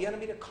door for the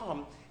enemy to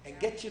come and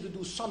get you to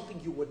do something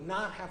you would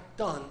not have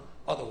done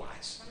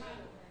otherwise.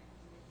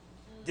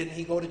 Didn't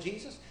he go to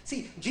Jesus?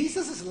 See,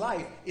 Jesus'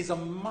 life is a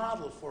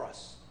model for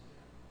us.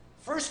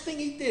 First thing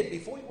he did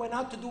before he went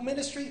out to do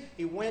ministry,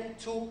 he went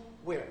to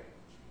where?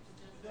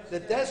 The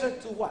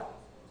desert to what?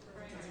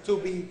 To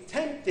be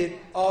tempted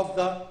of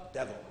the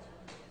devil.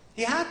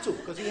 He had to,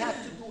 because he had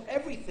to do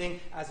everything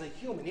as a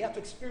human. He had to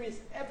experience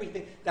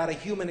everything that a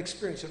human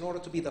experienced in order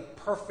to be the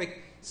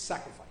perfect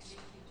sacrifice.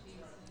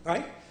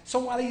 Right? So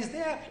while he's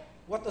there,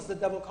 what does the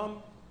devil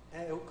come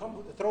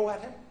throw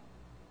at him?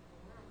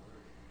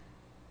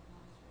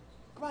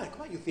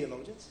 Come on, you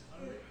theologians.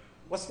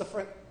 What's the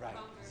first? Right,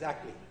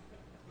 exactly.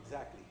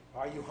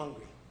 Are you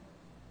hungry?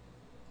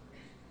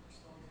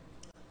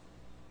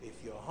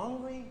 If you're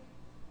hungry,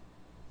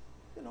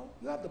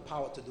 you have the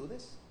power to do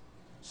this.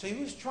 So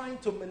he was trying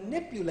to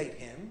manipulate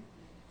him,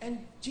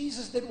 and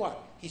Jesus did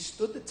what? He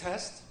stood the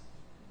test.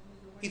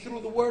 He threw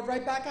the word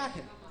right back at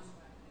him.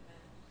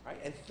 Right?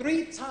 And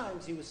 3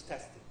 times he was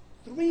tested.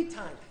 3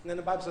 times. And then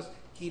the Bible says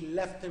he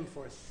left him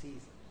for a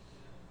season.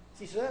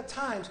 See, so there are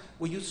times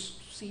where you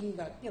see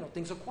that,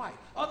 things are quiet.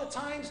 Other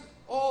times,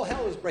 all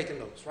hell is breaking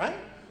loose, right?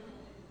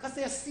 Because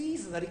there are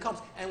seasons that he comes.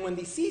 And when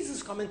the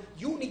seasons come in,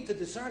 you need to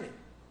discern it.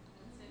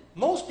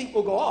 Most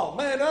people go, oh,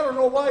 man, I don't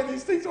know why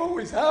these things are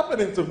always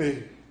happening to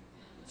me.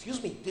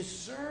 Excuse me,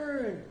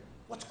 discern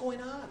what's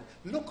going on.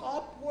 Look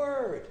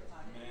upward.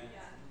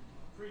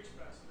 Preach,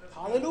 Pastor.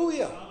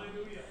 Hallelujah.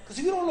 Hallelujah. Because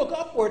if you don't look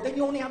upward, then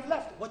you only have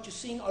left what you're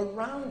seeing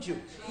around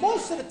you.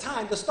 Most of the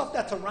time, the stuff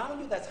that's around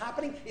you, that's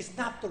happening, is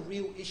not the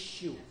real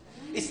issue.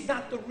 It's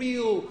not the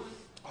real,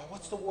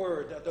 what's the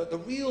word? The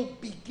real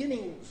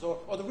beginnings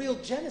or the real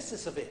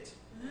genesis of it.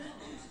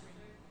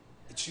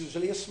 It's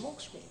usually a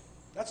smokescreen.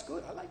 That's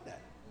good. I like that.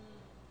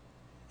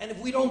 And if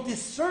we don't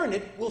discern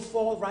it, we'll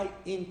fall right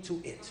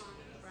into it.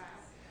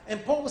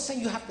 And Paul was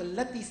saying you have to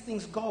let these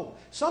things go.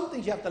 Some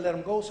things you have to let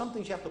them go. Some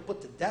things you have to put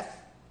to death.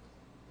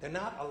 They're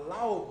not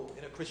allowable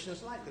in a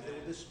Christian's life because they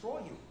will destroy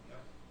you.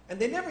 And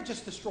they never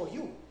just destroy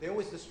you. They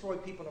always destroy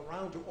people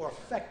around you or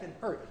affect and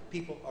hurt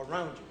people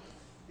around you.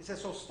 He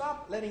says, so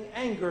stop letting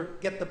anger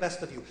get the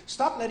best of you.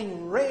 Stop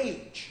letting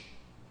rage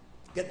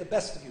get the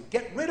best of you.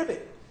 Get rid of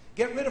it.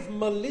 Get rid of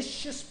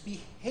malicious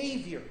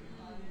behavior.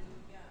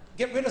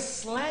 Get rid of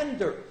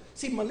slander.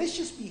 See,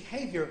 malicious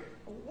behavior,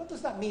 what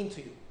does that mean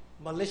to you?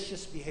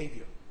 Malicious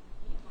behavior.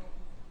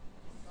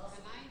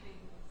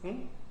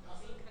 Conniving.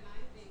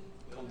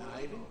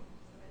 Conniving?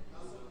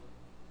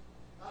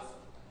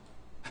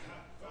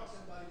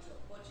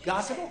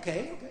 Gossip,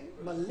 okay.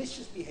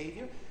 Malicious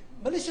behavior.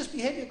 Malicious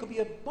behavior could be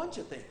a bunch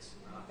of things.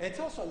 And it's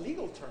also a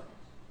legal term.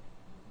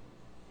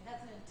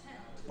 That's an intent.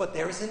 But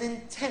there is an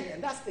intent,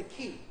 and that's the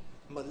key.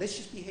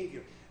 Malicious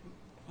behavior.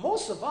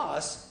 Most of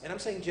us, and I'm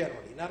saying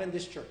generally, not in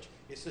this church.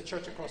 It's the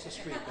church across the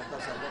street that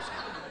does that mostly.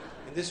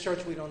 In this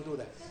church, we don't do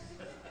that.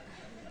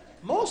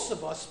 Most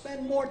of us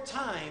spend more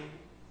time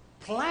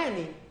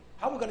planning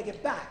how we're going to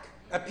get back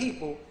at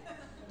people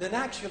than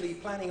actually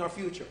planning our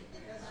future.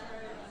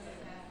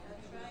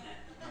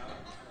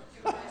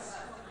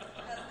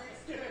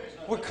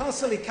 We're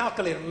constantly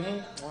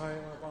calculating.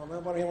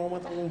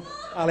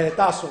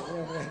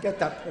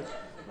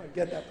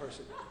 Get that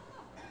person.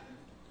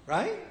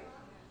 Right?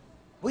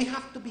 We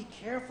have to be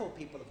careful,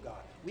 people of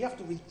God. We have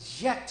to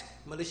reject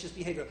malicious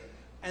behavior.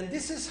 And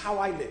this is how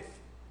I live.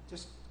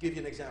 Just give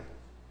you an example.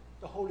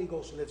 The Holy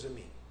Ghost lives in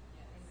me.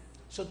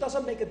 So it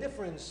doesn't make a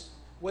difference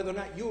whether or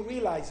not you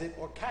realize it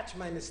or catch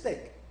my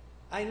mistake.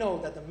 I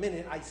know that the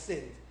minute I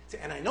sinned,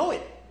 and I know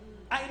it.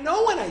 I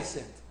know when I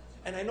sinned.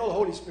 And I know the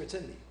Holy Spirit's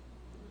in me.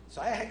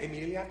 So I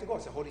immediately have to go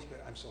and say, Holy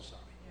Spirit, I'm so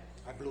sorry.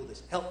 I blew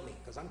this. Help me,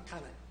 because I'm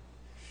kind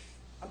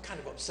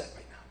of upset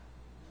right now.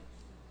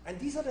 And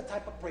these are the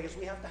type of prayers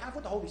we have to have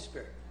with the Holy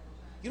Spirit.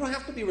 You don't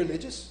have to be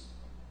religious.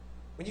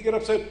 When you get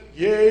upset,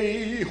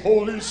 yay,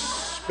 Holy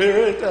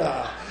Spirit,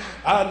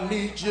 I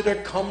need you to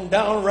come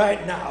down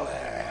right now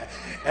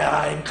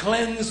and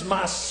cleanse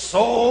my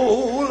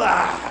soul.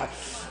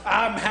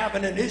 I'm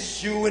having an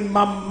issue in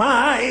my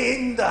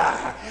mind.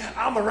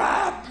 I'm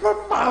right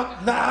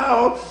about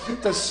now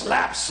to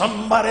slap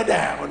somebody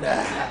down.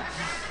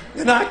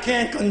 And I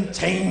can't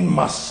contain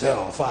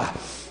myself.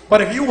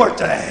 But if you were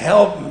to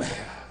help me,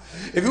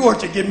 if you were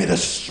to give me the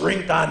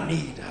strength I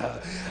need,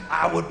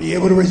 I would be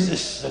able to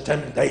resist the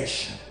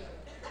temptation.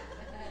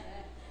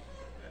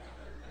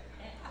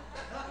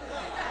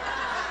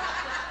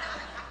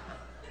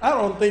 I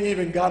don't think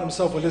even God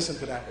himself would listen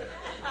to that.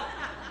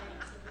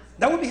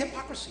 That would be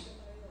hypocrisy.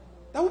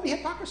 That would be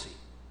hypocrisy.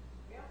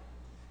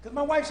 Because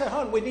my wife said,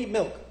 hon, we need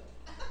milk.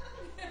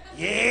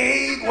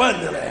 Yay,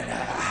 Gwendolyn.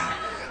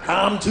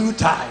 I'm too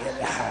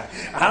tired.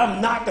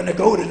 I'm not going to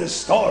go to the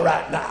store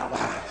right now.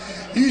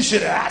 You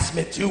should have asked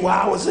me 2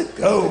 hours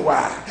ago.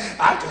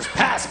 I just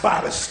passed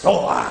by the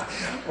store.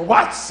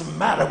 What's the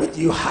matter with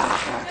you?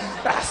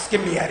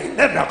 Asking me at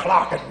 11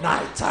 o'clock at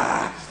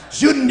night.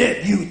 Shouldn't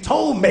it? You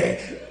told me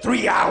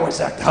 3 hours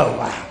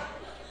ago.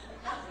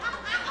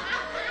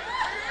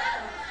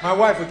 My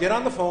wife would get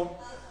on the phone,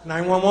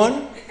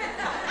 911.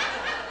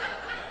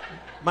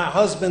 My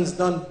husband's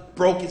done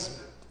broke his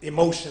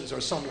emotions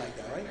or something like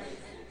that, right?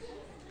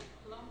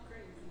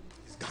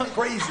 He's gone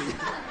crazy.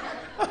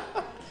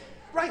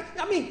 Right?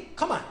 I mean,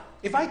 come on.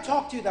 If I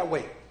talk to you that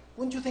way,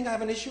 wouldn't you think I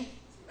have an issue?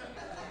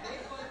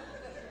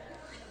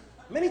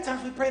 Many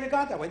times we pray to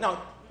God that way.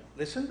 Now,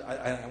 listen,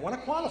 I want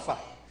to qualify.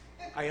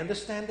 I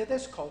understand that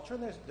there's culture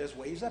and there's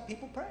ways that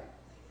people pray.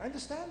 I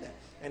understand that.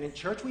 And in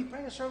church we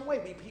pray a certain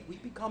way. We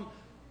become,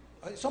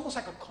 it's almost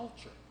like a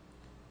culture.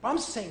 But I'm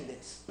saying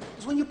this.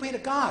 Because when you pray to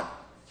God,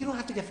 you don't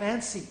have to get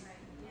fancy.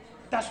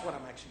 That's what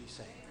I'm actually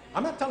saying.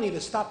 I'm not telling you to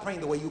stop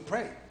praying the way you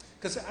pray.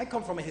 Because I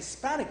come from a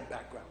Hispanic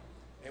background.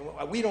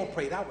 And we don't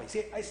pray that way.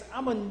 See,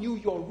 I'm a New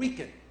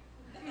Yorican.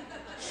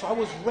 So I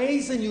was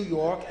raised in New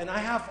York, and I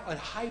have a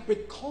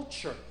hybrid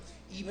culture,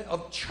 even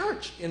of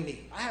church in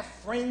me. I have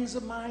friends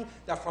of mine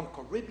that are from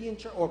Caribbean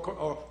church,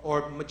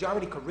 or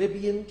majority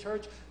Caribbean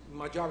church,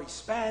 majority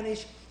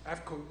Spanish. I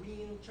have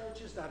Korean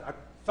churches that I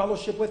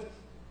fellowship with,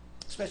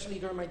 especially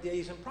during my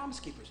days in Promise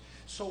Keepers.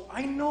 So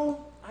I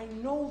know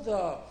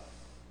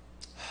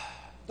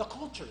the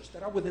cultures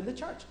that are within the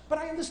church, but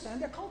I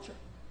understand their culture.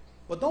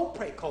 But don't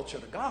pray culture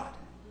to God.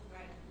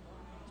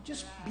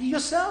 Just be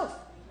yourself.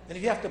 And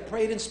if you have to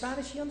pray it in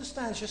Spanish, he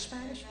understands your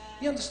Spanish.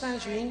 He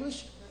understands your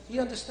English. He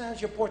understands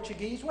your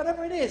Portuguese.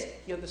 Whatever it is,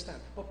 he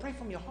understands. But pray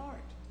from your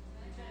heart.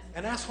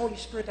 And ask Holy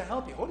Spirit to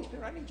help you. Holy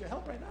Spirit, I need your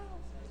help right now.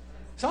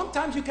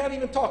 Sometimes you can't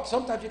even talk.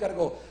 Sometimes you got to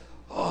go,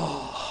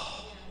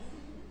 oh,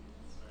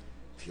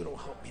 if you don't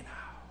help me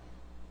now.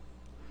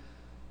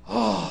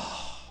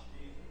 Oh.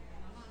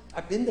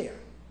 I've been there.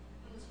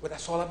 But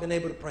that's all I've been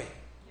able to pray.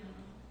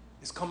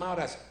 It's come out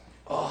as,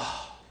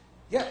 oh.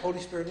 Yeah, Holy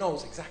Spirit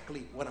knows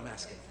exactly what I'm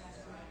asking.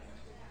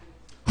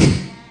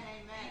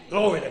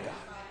 Glory to God.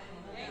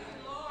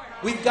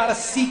 We've got to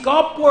seek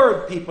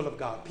upward, people of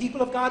God.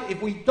 People of God,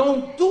 if we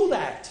don't do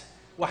that,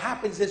 what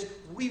happens is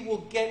we will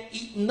get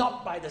eaten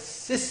up by the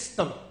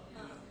system.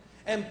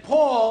 And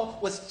Paul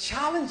was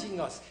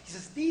challenging us. He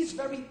says, these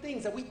very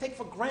things that we take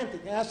for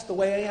granted, that's the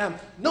way I am.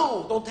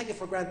 No, don't take it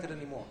for granted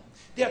anymore.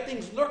 There are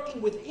things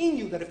lurking within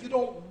you that if you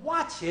don't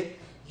watch it,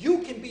 you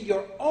can be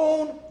your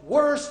own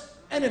worst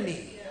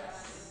enemy.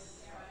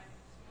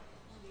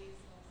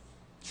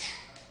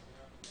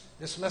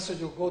 This message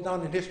will go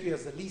down in history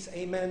as the least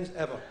amens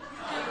ever.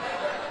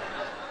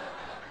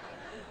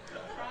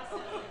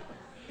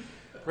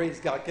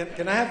 Praise God.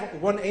 Can I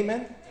have one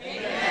amen?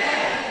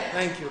 Amen.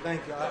 Thank you.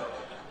 That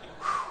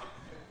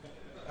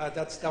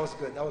was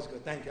good. That was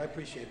good. Thank you. I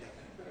appreciate that.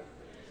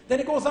 Then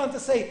it goes on to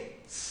say,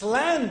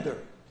 slander.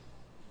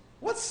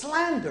 What's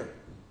slander?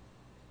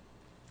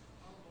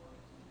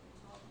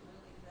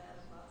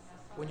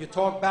 When you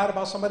talk bad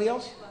about somebody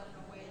else?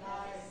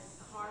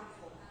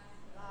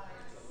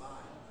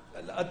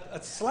 A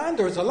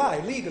slander is a lie,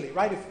 legally,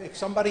 right? If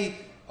somebody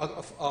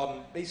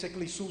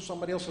basically sues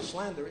somebody else for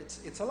slander,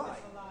 it's a lie.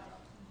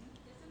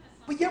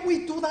 But yet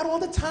we do that all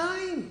the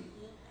time.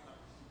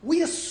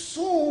 We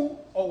assume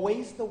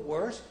always the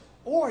worst,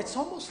 or it's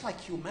almost like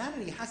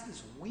humanity has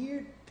this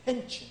weird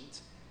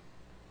penchant,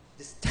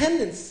 this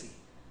tendency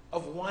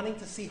of wanting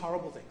to see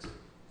horrible things.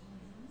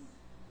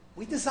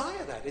 We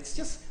desire that. It's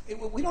just,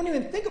 we don't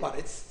even think about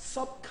it. It's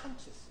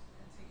subconscious.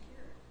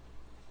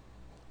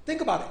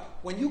 Think about it.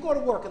 When you go to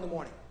work in the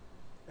morning,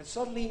 and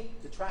suddenly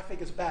the traffic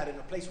is bad in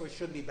a place where it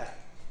shouldn't be bad,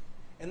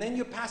 and then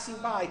you're passing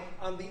by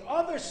on the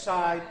other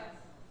side.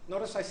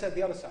 Notice I said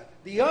the other side.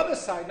 The other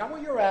side, not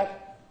where you're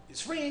at, it's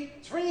free.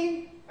 It's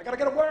free. I got to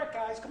get to work,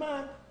 guys. Come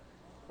on.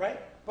 Right?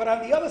 But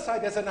on the other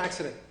side, there's an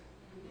accident.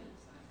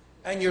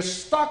 And you're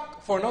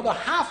stuck for another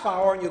half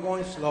hour, and you're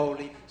going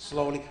slowly,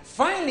 slowly.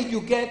 Finally,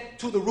 you get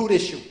to the root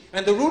issue.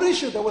 And the root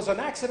issue, there was an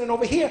accident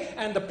over here,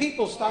 and the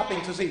people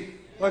stopping to see.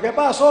 What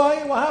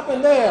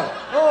happened there?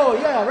 Oh,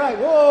 yeah, right.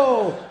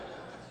 Whoa.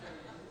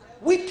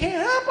 We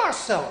can't help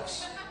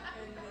ourselves.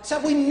 So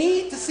we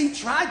need to see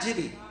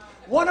tragedy.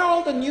 What are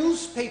all the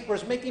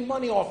newspapers making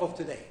money off of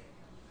today?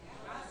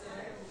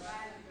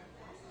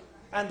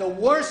 And the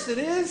worse it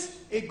is,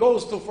 it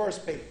goes to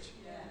first page.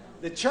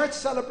 The church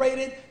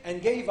celebrated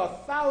and gave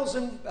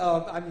 1,000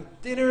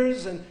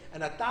 dinners and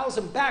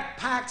 1,000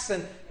 backpacks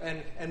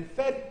and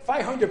fed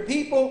 500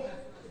 people.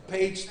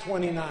 Page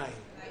 29.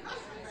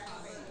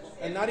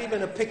 And not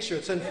even a picture,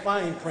 it's in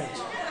fine print.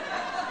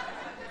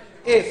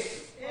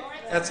 If,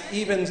 that's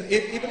even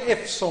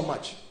if so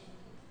much.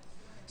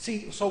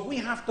 See, so we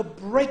have to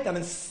break that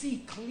and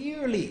see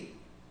clearly.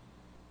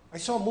 I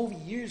saw a movie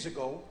years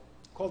ago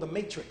called The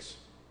Matrix.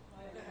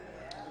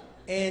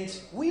 And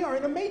we are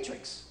in a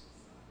matrix.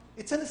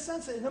 It's in a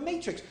sense in a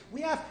matrix.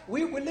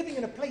 We're living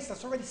in a place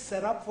that's already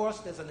set up for us.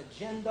 There's an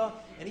agenda.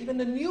 And even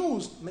the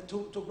news,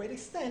 to a great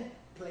extent,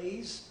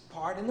 plays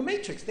part in the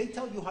matrix. They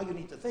tell you how you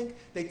need to think.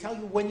 They tell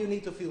you when you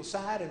need to feel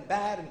sad and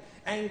bad and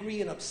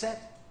angry and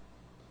upset.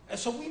 And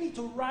so we need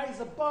to rise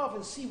above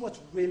and see what's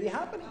really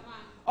happening.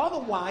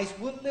 Otherwise,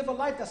 we'll live a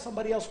life that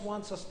somebody else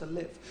wants us to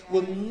live.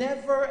 We'll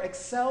never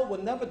excel.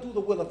 We'll never do the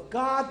will of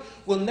God.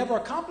 We'll never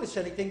accomplish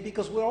anything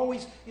because we're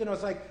always,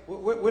 it's like,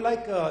 we're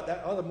like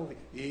that other movie,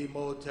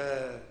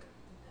 Emotech.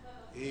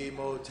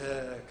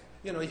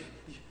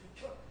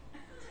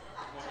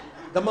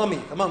 The Mummy,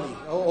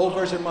 old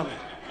version Mummy.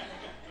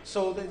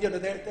 So,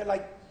 they're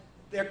like,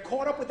 they're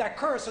caught up with that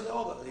curse and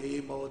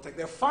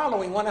they're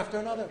following one after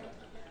another.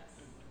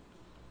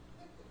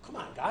 Come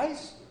on,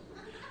 guys.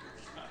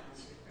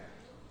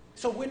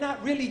 So we're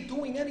not really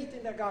doing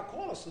anything that God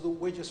called us to do.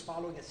 We're just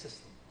following a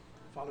system.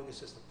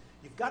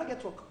 You've got to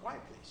get to a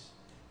quiet place.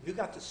 You've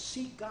got to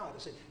seek God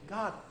and say,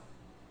 God,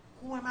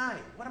 who am I?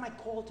 What am I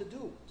called to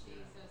do?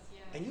 Jesus,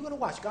 yeah. And you're going to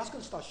watch. God's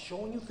going to start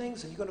showing you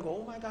things, and you're going to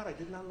go, oh, my God, I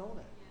did not know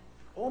that.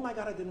 Yeah. Oh, my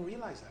God, I didn't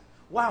realize that.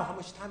 Wow, how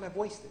much time I've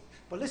wasted.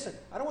 But listen,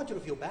 I don't want you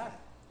to feel bad.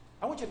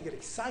 I want you to get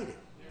excited.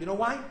 Yeah. You know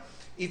why?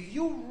 If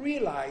you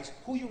realize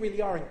who you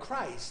really are in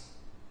Christ,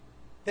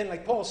 then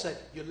like Paul said,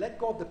 you let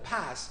go of the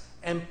past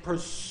and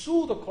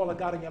pursue the call of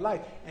God in your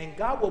life, and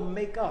God will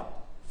make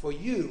up for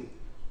you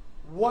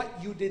what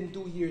you didn't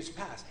do years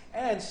past.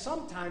 And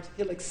sometimes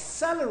he'll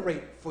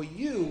accelerate for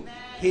you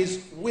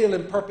his will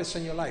and purpose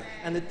in your life.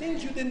 And the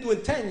things you didn't do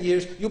in 10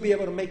 years, you'll be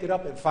able to make it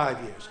up in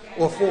 5 years,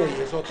 or 4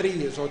 years, or 3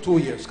 years, or 2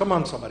 years. Come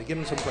on, somebody, give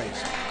him some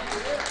praise.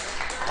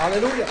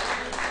 Hallelujah.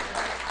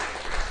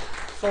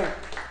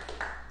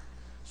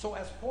 So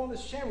as Paul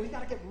is sharing, we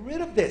got to get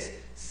rid of this.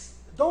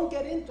 don't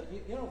get into,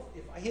 you know,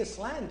 if I hear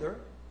slander,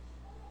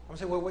 I'm going to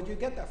say, well, where'd you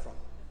get that from?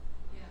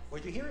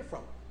 Where'd you hear it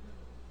from?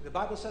 The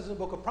Bible says in the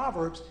book of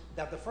Proverbs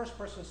that the first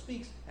person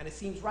speaks and it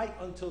seems right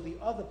until the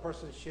other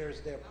person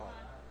shares their part.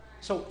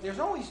 So there's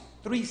always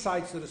three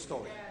sides to the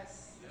story.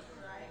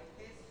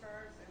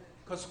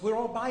 Because we're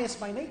all biased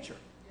by nature.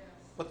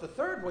 But the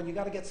third one, you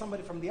got to get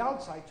somebody from the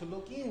outside to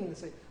look in and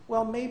say,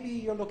 well, maybe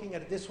you're looking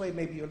at it this way,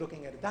 maybe you're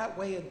looking at it that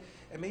way,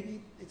 and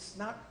maybe it's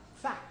not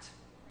fact.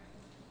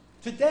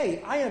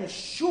 Today, I am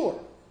sure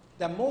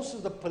that most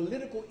of the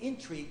political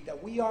intrigue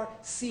that we are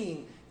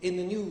seeing in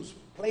the news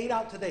played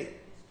out today,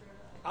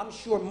 I'm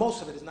sure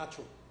most of it is not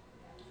true.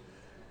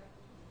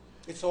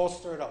 It's all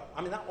stirred up.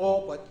 I mean, not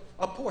all, but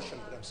a portion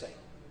of it, I'm saying.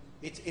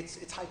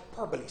 It's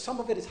hyperbole. Some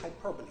of it is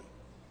hyperbole.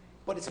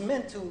 But it's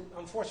meant to,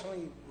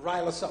 unfortunately,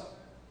 rile us up.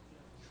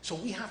 So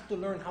we have to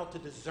learn how to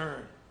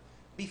discern.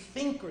 Be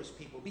thinkers,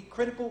 people. Be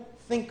critical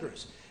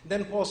thinkers.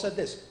 Then Paul said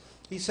this.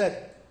 He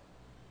said,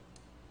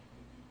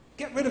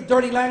 get rid of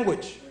dirty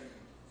language.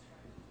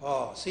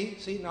 Oh, see,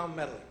 now I'm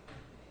meddling.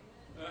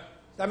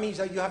 That means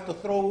that you have to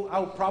throw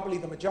out probably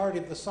the majority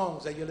of the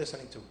songs that you're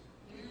listening to.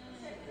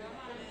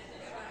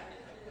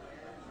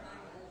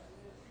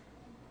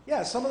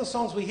 Yeah, some of the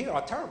songs we hear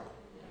are terrible.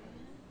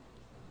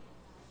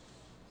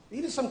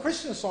 Even some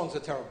Christian songs are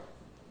terrible.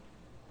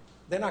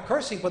 They're not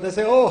cursing, but they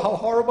say, oh, how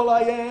horrible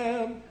I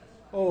am.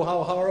 Oh,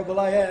 how horrible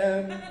I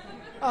am.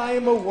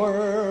 I'm a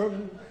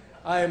worm.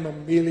 I'm a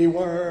mealy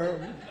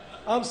worm.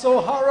 I'm so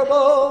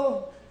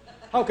horrible.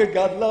 How could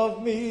God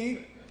love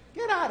me?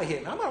 Get out of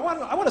here. I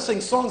want to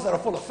sing songs that are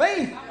full of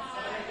faith.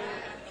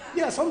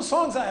 Yeah, some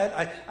songs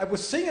I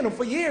was singing them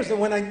for years, and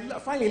when I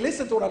finally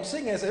listened to what I'm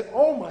singing, I said,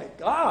 oh my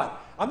God,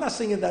 I'm not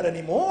singing that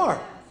anymore.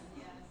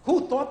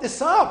 Who thought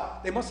this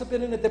up? They must have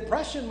been in a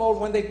depression mode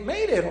when they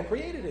made it or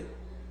created it.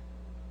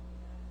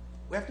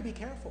 We have to be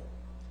careful.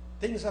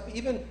 Things up,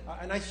 even,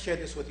 and I shared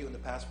this with you in the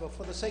past, but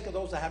for the sake of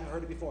those that haven't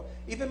heard it before,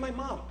 even my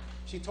mom,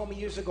 she told me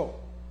years ago,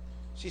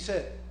 she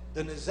said,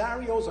 the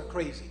Nazarios are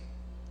crazy.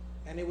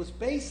 And it was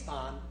based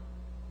on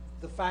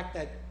the fact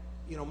that,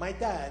 you know, my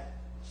dad,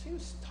 he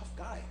was a tough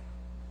guy.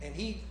 And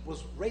he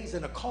was raised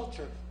in a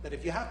culture that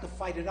if you have to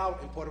fight it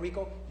out in Puerto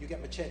Rico, you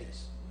get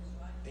machetes.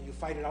 And you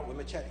fight it out with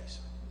machetes.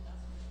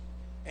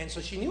 And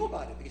so she knew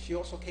about it because she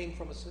also came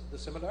from the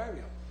similar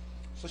area.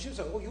 So she was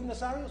like, oh, you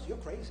Nazarios, you're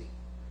crazy.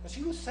 And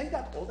she would say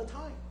that all the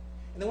time.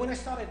 And then when I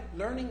started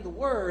learning the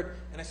word,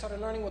 and I started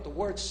learning what the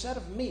word said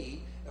of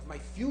me, of my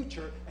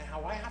future, and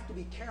how I have to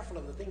be careful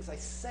of the things I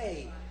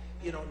say,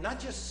 you know, not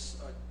just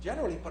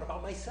generally, but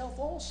about myself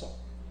also.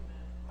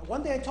 And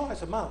one day I told her, I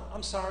said, Mom,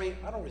 I'm sorry,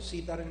 I don't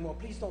receive that anymore.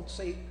 Please don't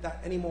say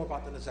that anymore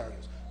about the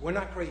Nazarios. We're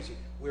not crazy.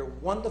 We're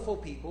wonderful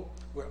people.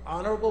 We're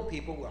honorable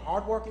people. We're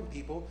hardworking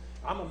people.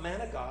 I'm a man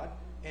of God,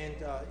 and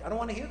I don't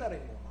want to hear that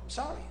anymore. I'm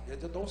sorry.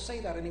 Don't say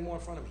that anymore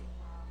in front of me.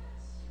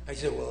 I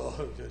said, well,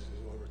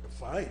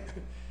 fine.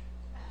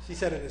 She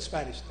said it in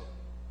Spanish,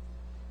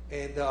 though.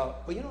 And,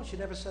 but you know, she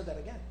never said that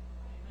again.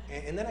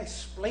 And then I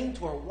explained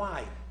to her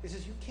why. He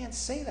says, you can't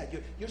say that.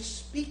 You're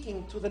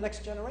speaking to the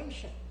next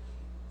generation.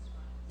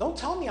 Don't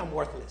tell me I'm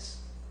worthless.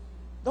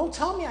 Don't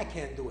tell me I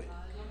can't do it.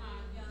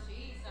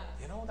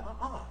 You know,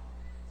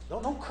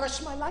 don't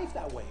curse my life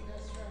that way.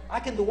 I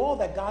can do all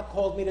that God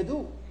called me to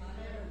do.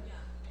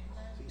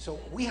 So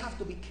we have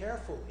to be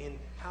careful in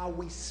how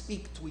we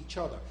speak to each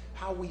other.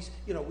 How we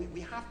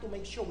have to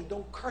make sure we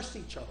don't curse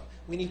each other.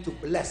 We need to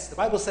bless. The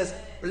Bible says,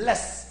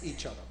 bless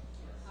each other.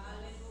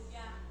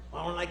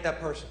 I don't like that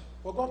person.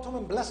 Well, go up to him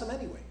and bless him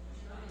anyway.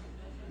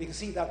 You can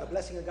see that the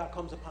blessing of God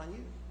comes upon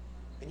you.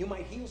 And you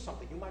might heal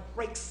something. You might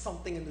break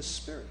something in the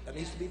spirit that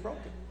needs to be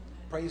broken.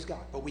 Praise God.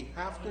 But we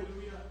have to.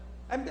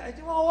 And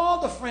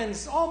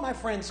all my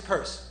friends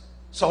curse.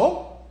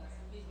 So?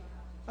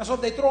 And so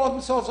if they throw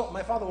themselves off,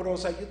 my father would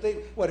always say, if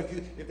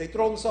they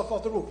throw themselves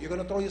off the roof, you're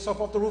going to throw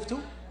yourself off the roof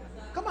too?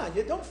 Come on,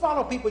 you don't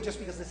follow people just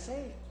because they say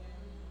it.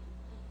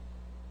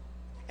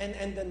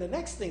 And then the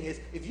next thing is,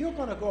 if you're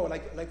going to go,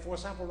 like for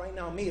example, right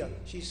now, Mia,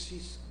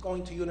 she's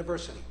going to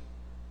university.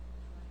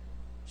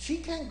 She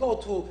can't go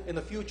to, in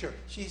the future,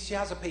 she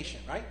has a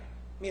patient, right?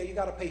 Mia, you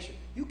got a patient.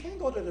 You can't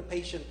go to the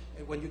patient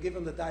when you give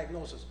him the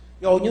diagnosis.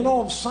 Yo, you know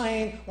what I'm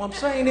saying? What I'm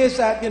saying is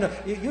that,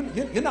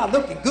 you're not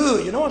looking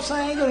good. You know what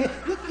I'm saying?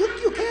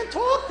 You can't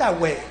talk that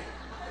way.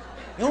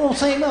 You know what I'm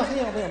saying?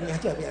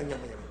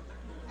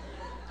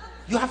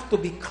 You have to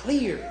be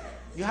clear.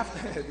 You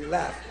have to, you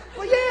laugh.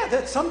 Well, yeah,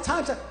 that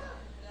sometimes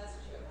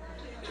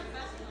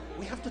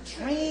we have to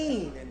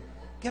train and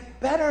get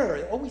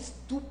better. Always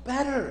do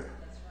better.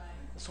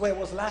 That's the way it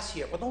was last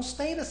year. But don't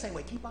stay the same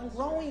way. Keep on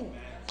growing.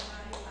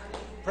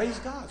 Praise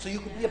God. So you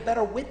could be a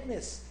better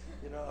witness,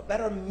 a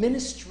better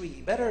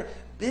ministry, better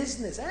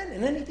business, and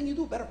in anything you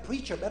do, better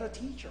preacher, better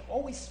teacher.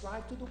 Always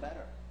strive to do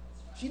better.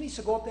 She needs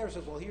to go up there and say,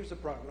 well, here's the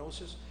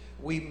prognosis.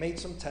 We made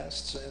some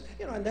tests,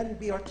 and then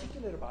be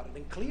articulate about it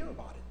and clear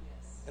about it.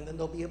 And then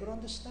they'll be able to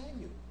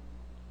understand you.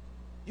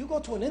 You go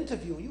to an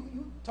interview,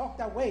 you talk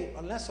that way,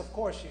 unless, of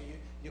course,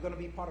 you're going to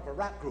be part of a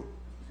rap group.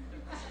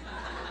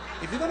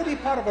 If you're going to be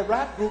part of a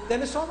rap group,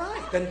 then it's all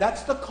right. Then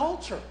that's the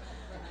culture.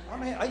 I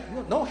mean,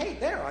 no hate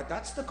there.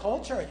 That's the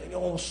culture. You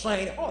know,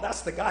 saying, oh,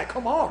 that's the guy.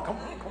 Come on.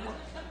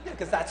 Yeah,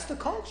 because that's the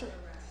culture.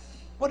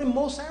 But in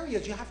most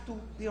areas, you have to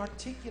be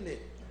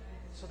articulate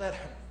so that...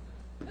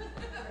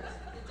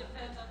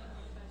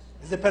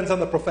 It depends on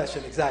the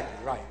profession,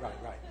 exactly. Right.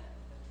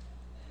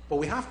 But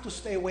we have to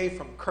stay away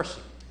from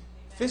cursing.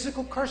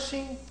 Physical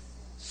cursing,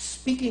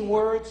 speaking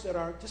words that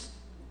are just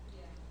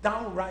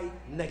downright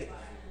negative.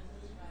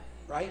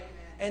 Right?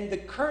 And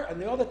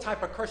the other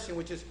type of cursing,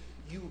 which is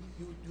you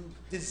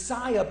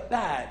desire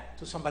bad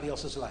to somebody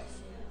else's life.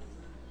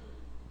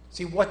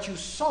 See, what you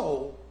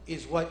sow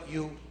is what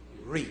you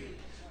reap.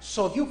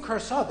 So if you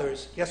curse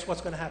others, guess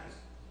what's going to happen?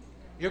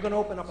 You're going to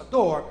open up a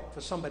door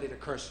for somebody to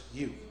curse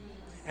you.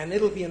 And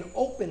it'll be an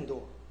open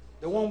door.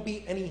 There won't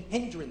be any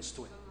hindrance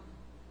to it.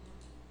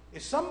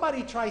 If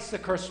somebody tries to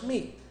curse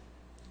me,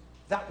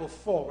 that will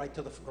fall right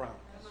to the ground.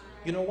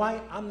 You know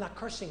why? I'm not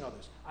cursing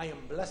others. I am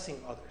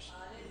blessing others.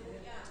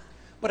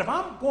 But if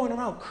I'm going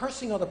around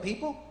cursing other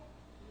people,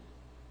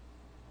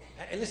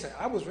 and listen,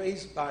 I was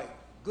raised by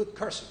good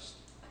cursers.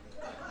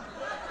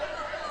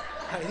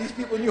 These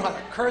people knew how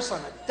to curse on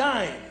a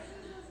dime.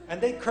 And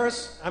they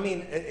curse,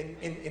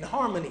 in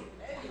harmony.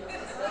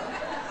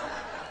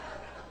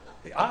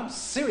 I'm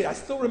serious. I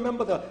still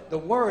remember the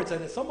words,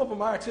 and some of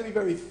them are actually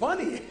very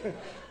funny.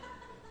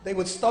 They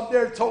would stub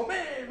their toe,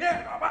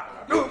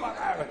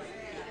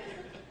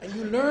 and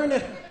you learn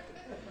it.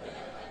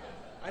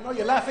 I know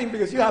you're laughing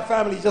because you have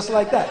families just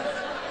like that.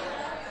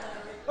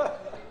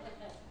 But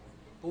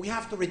we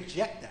have to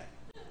reject that.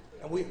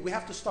 And we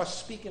have to start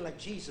speaking like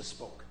Jesus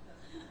spoke.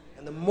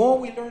 And the more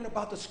we learn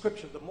about the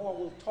scripture, the more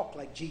we'll talk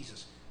like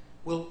Jesus.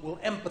 We'll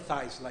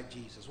empathize like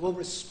Jesus. We'll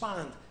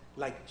respond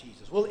like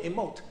Jesus. We'll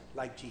emote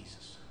like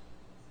Jesus.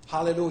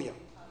 Hallelujah.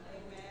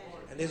 Amen.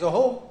 And there's a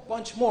whole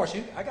bunch more.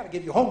 So I got to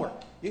give you homework.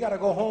 You got to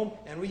go home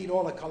and read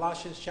all of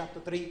Colossians chapter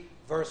 3,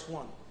 verse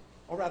 1.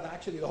 Or rather,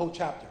 actually the whole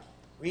chapter.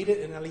 Read it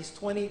in at least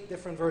 20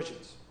 different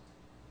versions.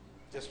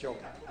 Just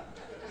joking.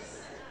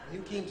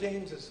 New King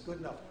James is good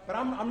enough. But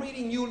I'm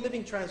reading New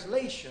Living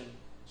Translation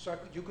so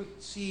you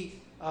could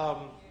see a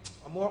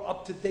more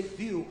up-to-date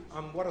view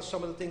on what are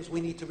some of the things we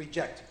need to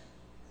reject.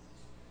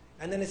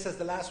 And then it says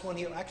the last one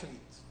here, actually,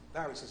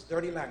 Barry says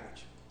dirty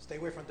language. Stay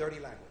away from dirty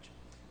language.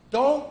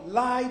 Don't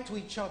lie to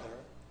each other,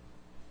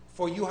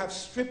 for you have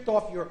stripped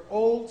off your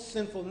old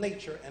sinful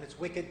nature and its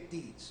wicked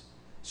deeds.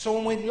 So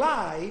when we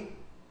lie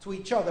to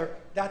each other,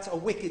 that's a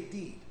wicked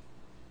deed.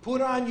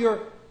 Put on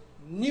your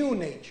new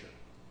nature.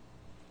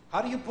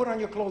 How do you put on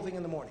your clothing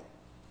in the morning?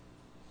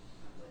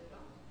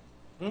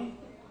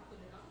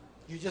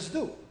 You just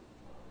do.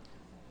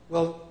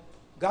 Well,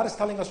 God is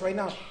telling us right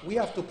now, we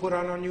have to put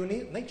on our new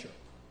nature.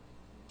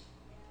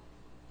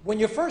 When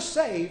you're first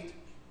saved,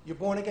 you're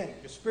born again.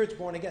 Your spirit's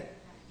born again.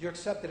 You're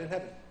accepted in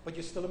heaven, but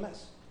you're still a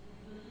mess.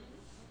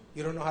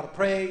 You don't know how to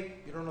pray.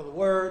 You don't know the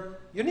word.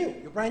 You're new.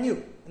 You're brand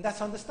new. And that's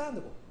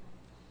understandable.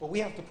 But we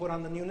have to put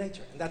on the new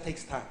nature, and that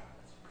takes time.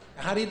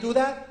 And how do you do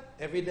that?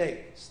 Every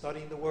day.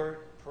 Studying the word,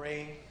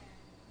 praying,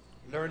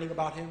 learning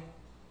about him.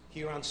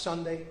 Here on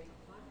Sunday,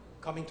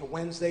 coming to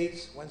Wednesday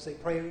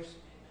prayers.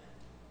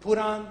 Put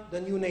on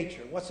the new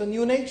nature. What's the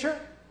new nature?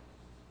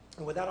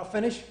 And with that, I'll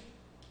finish.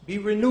 Be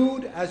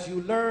renewed as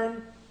you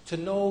learn to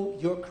know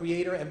your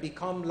Creator and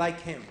become like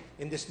him.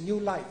 In this new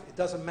life, it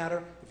doesn't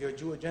matter if you're a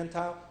Jew or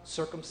Gentile,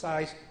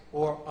 circumcised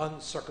or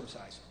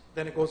uncircumcised.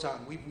 Then it goes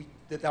on. We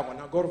did that one.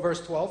 Now go to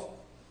verse 12.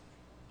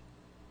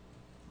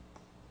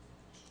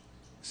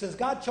 Since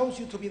God chose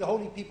you to be the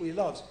holy people he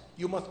loves,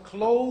 you must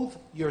clothe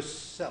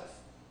yourself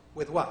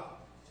with what?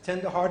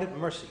 Tender-hearted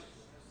mercy.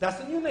 That's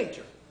the new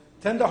nature.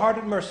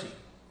 Tender-hearted mercy.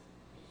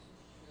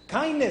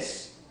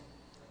 Kindness.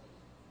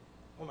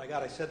 Oh my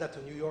God, I said that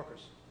to New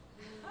Yorkers.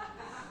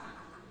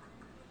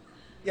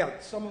 Yeah,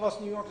 some of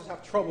us New Yorkers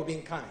have trouble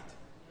being kind.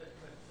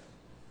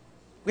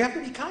 We have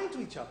to be kind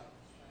to each other.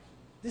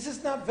 This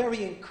is not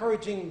very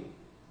encouraging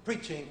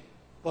preaching,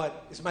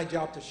 but it's my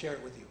job to share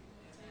it with you.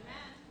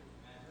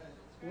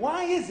 Amen.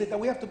 Why is it that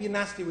we have to be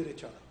nasty with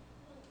each other?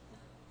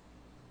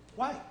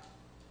 Why?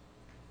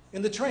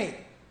 In the train.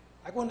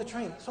 I go on the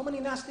train. So many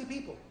nasty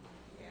people.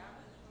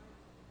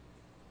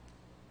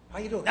 How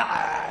you doing?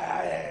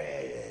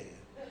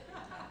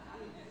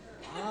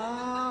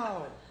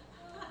 Oh.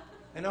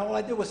 And all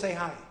I did was say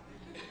hi.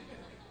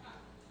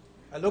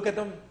 I look at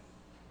them.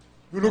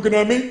 You looking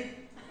at me?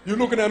 You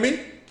looking at me?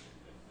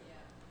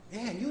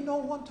 Yeah, and you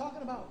know who I'm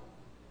talking about.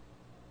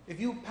 If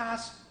you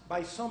pass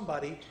by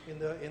somebody in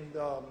the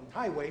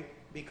highway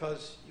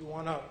because you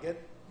want to get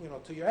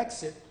to your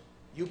exit,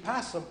 you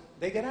pass them,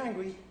 they get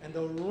angry, and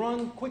they'll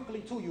run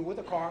quickly to you with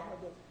a car,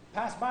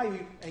 pass by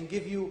you, and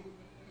give you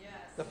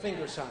the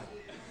finger sign.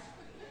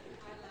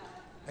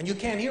 And you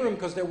can't hear them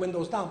because their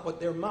window's down, but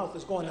their mouth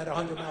is going at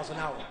 100 miles an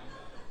hour.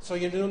 So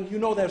you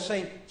know they're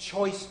saying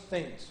choice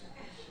things.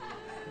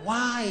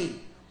 Why?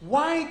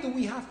 Why do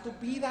we have to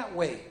be that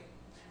way?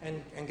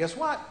 And guess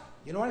what?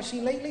 You know what I've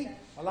seen lately?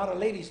 A lot of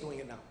ladies doing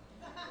it now.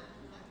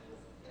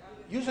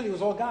 Usually it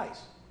was all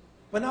guys.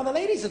 But now the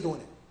ladies are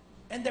doing it.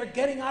 And they're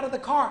getting out of the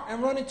car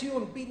and running to you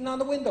and beating on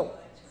the window.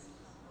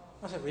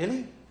 I said,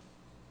 really?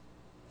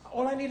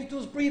 All I need to do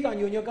is breathe on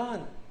you and you're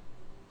gone.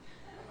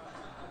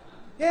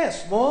 Yeah,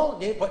 small,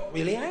 yeah, but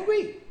really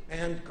angry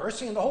and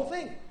cursing and the whole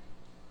thing.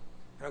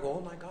 And I go,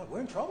 oh my God, we're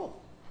in trouble.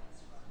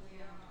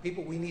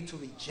 People, we need to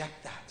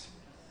reject that.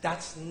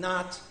 That's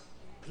not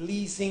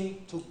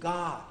pleasing to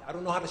God. I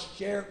don't know how to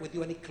share it with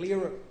you any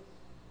clearer.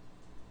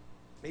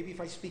 Maybe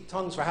if I speak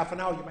tongues for half an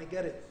hour, you might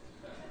get it.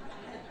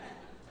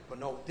 But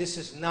no, this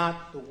is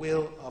not the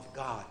will of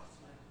God.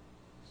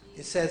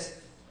 It says,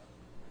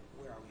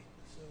 where are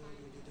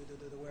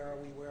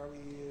we?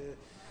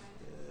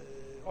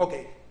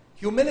 Okay.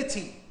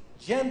 Humility,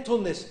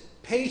 gentleness,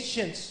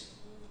 patience.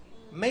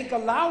 Make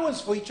allowance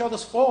for each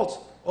other's faults.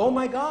 Oh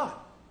my God.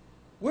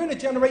 We're in a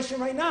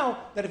generation right now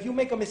that if you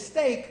make a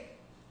mistake,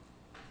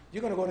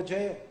 you're going to go to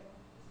jail.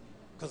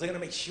 Because they're going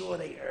to make sure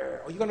they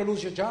err. Or you're going to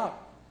lose your job.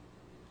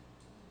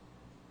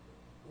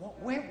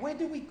 Why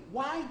did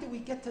we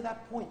get to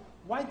that point?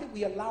 Why did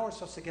we allow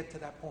ourselves to get to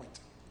that point?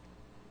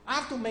 I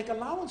have to make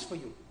allowance for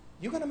you.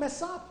 You're going to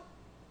mess up.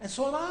 And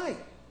so am I.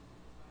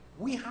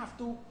 We have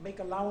to make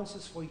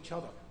allowances for each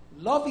other.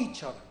 Love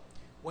each other.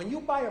 When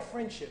you buy a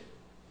friendship,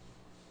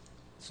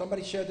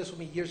 somebody shared this with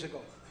me years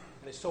ago,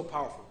 and it's so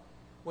powerful.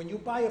 When you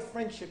buy a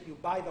friendship, you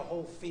buy the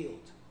whole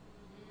field.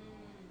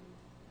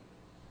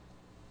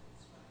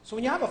 So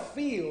when you have a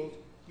field,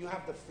 you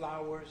have the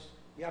flowers,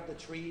 you have the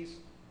trees,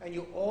 and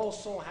you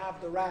also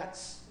have the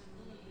rats.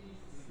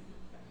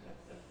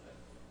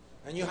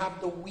 And you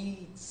have the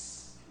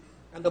weeds,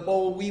 and the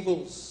boll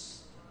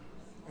weevils,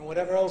 and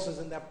whatever else is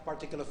in that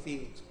particular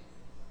field.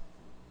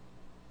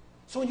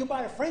 So when you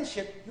buy a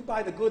friendship, you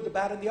buy the good, the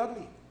bad, and the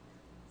ugly.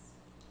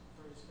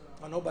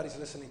 Oh, nobody's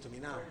listening to me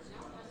now.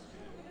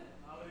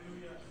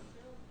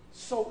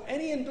 So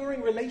any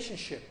enduring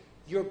relationship,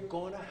 you're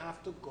going to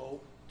have to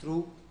go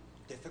through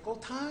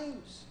difficult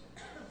times.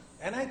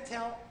 And I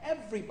tell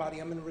everybody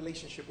I'm in a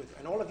relationship with,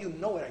 and all of you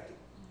know what I do.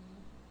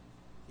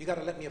 You got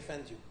to let me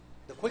offend you.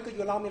 The quicker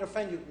you allow me to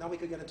offend you, now we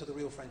can get into the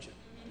real friendship.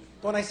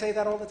 Don't I say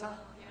that all the time?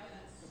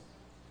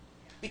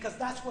 Because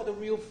that's where the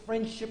real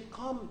friendship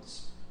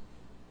comes.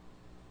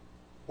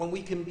 When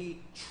we can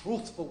be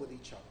truthful with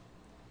each other.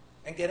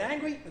 And get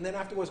angry, and then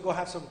afterwards go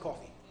have some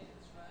coffee.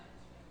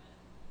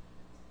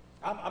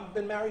 I've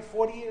been married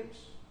 40 years.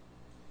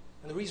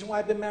 And the reason why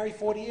I've been married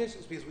 40 years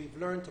is because we've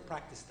learned to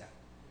practice that.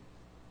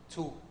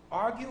 To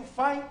argue,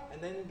 fight,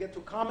 and then get to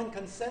common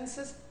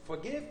consensus,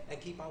 forgive, and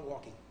keep on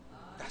walking.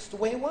 That's the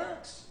way it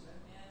works.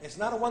 It's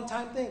not a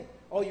one-time thing.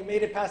 Oh, you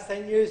made it past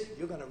 10 years,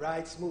 you're going to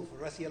ride smooth for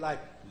the rest of your life.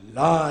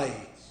 Lies.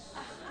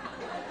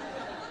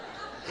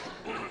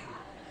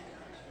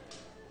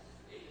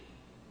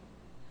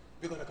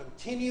 You're going to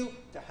continue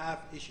to have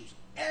issues.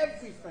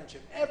 Every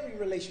friendship, every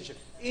relationship,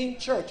 in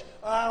church.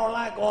 Oh, I don't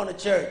like going to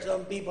church.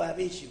 Some people have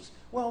issues.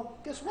 Well,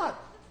 guess what?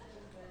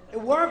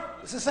 At work,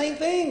 it's the same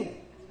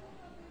thing.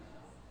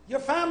 Your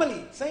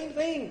family, same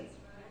thing.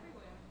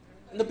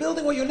 In the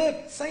building where you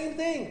live, same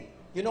thing.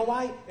 You know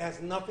why? It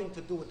has nothing to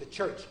do with the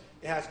church.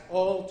 It has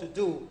all to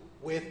do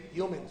with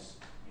humans.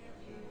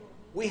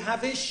 We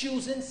have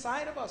issues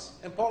inside of us.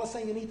 And Paul is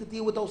saying you need to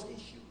deal with those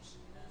issues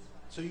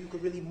so you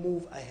could really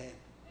move ahead.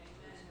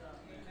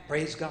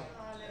 Praise God.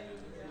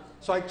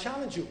 So I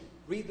challenge you,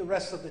 read the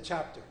rest of the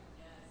chapter.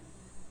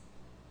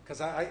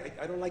 Because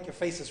I don't like your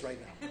faces right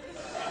now.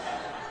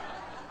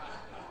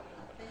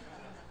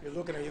 You're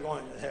looking at me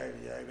going,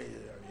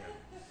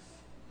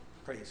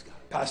 praise God.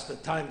 Pastor,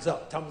 time's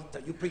up.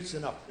 You preached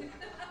enough.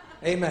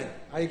 Amen.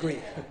 I agree.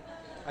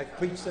 I've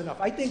preached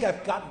enough. I think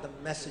I've gotten the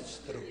message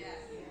through. It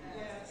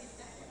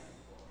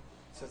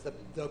says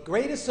the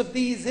greatest of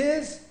these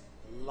is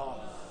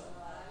love.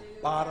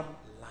 Bottom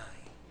line.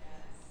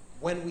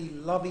 When we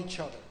love each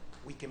other,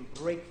 we can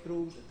break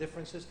through the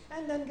differences.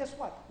 And then guess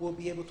what? We'll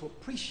be able to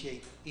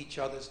appreciate each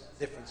other's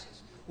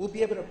differences. We'll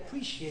be able to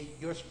appreciate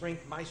your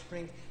strength, my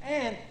strength,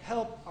 and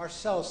help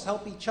ourselves,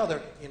 help each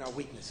other in our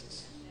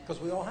weaknesses.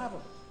 Because we all have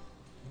them.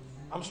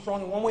 I'm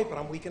strong in one way, but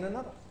I'm weak in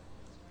another.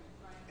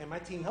 And my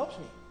team helps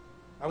me.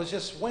 I was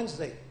just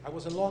Wednesday, I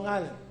was in Long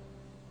Island.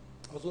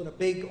 I was doing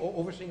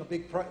overseeing a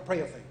big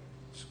prayer thing.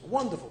 It's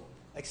wonderful.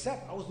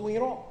 Except I was doing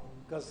it all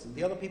because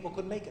the other people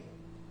couldn't make it.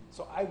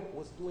 So I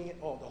was doing it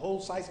all. The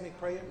whole seismic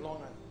prayer in Long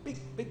Island. Big,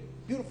 big,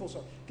 beautiful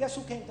service. Guess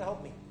who came to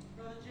help me?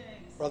 Brother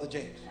James. Brother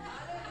James.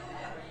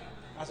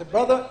 I said,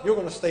 brother, you're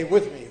going to stay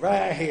with me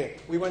right here.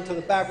 We went to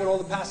the back with all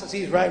the pastors.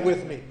 He's right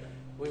with me.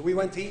 We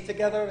went to eat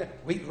together.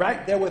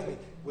 Right there with me.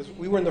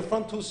 We were in the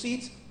front two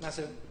seats. And I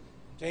said,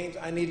 James,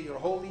 I need you to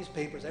hold these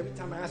papers. Every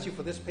time I ask you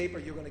for this paper,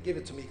 you're going to give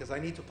it to me because I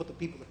need to put the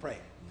people to pray.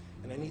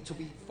 And I need to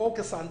be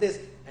focused on this,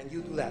 and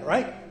you do that,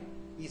 right?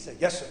 He said,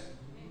 yes, sir.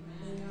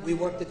 We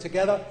worked it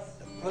together.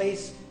 The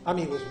place,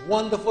 it was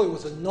wonderful. It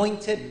was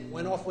anointed.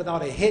 Went off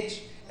without a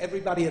hitch.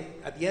 Everybody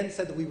at the end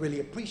said that we really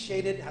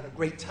appreciated it, had a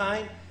great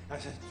time. I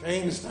said,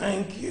 James,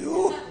 thank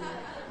you.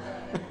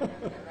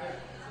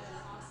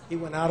 He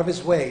went out of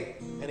his way,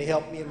 and he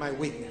helped me in my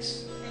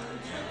weakness.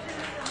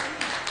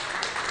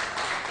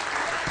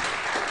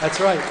 That's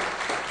right.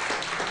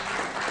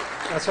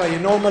 That's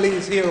right. Normally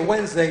he's here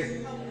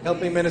Wednesday,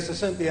 helping Minister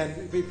Cynthia,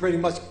 and we pretty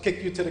much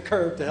kicked you to the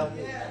curb to help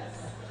me.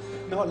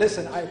 No,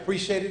 listen, I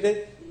appreciated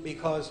it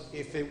because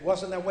if it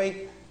wasn't that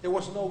way, there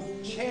was no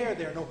chair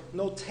there,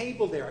 no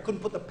table there. I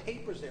couldn't put the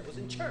papers there. It was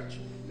in church.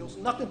 There was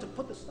nothing to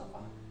put the stuff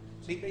on.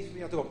 So he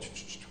basically had to go.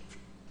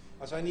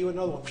 So I knew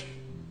another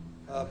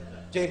one.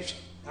 James,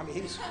 I mean,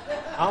 he's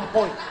on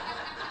point.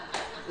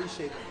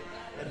 Appreciate it.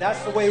 And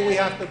that's the way we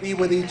have to be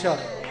with each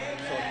other.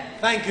 So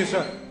thank you,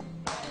 sir.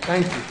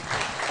 Thank you.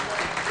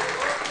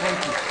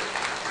 Thank you.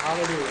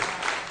 Hallelujah.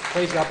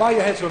 Praise God. Bow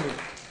your heads with me.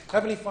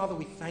 Heavenly Father,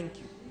 we thank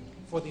you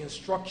for the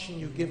instruction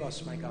you give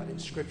us, my God, in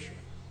Scripture.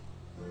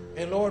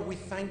 And Lord, we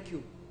thank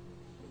you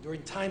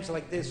during times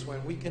like this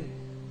when we can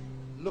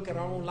look at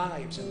our own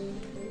lives and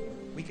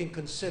we can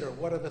consider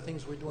what are the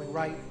things we're doing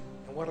right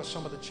and what are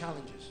some of the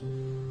challenges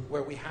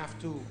where we have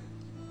to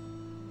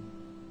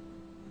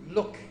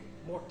look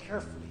more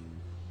carefully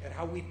at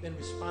how we've been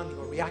responding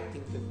or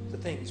reacting to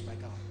things, my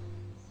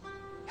God.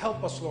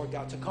 Help us, Lord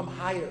God, to come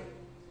higher,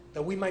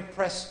 that we might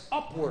press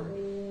upward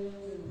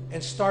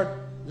and start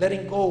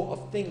letting go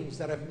of things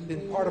that have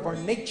been part of our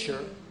nature,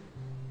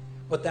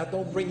 but that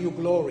don't bring you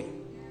glory,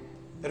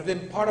 that have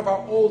been part of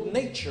our old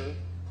nature,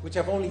 which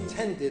have only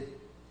tended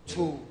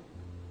to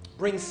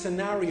bring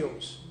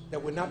scenarios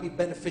that would not be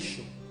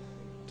beneficial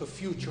to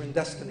future and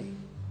destiny.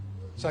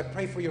 So I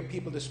pray for your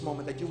people this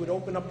moment that you would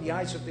open up the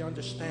eyes of their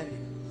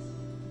understanding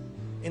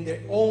in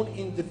their own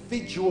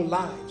individual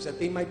lives, that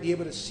they might be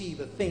able to see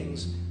the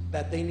things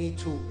that they need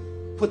to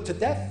put to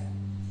death,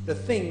 the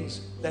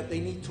things that they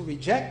need to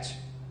reject,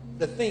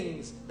 the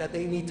things that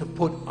they need to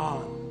put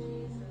on.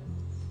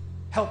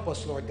 Help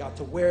us, Lord God,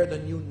 to wear the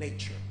new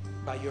nature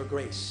by your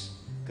grace,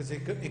 because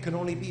it can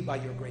only be by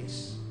your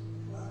grace.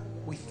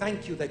 We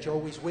thank you that you're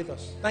always with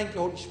us. Thank you,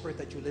 Holy Spirit,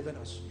 that you live in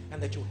us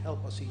and that you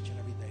help us each and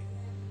every day.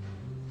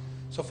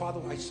 So, Father,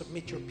 I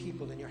submit your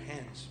people in your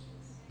hands,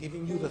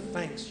 giving you the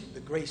thanks, the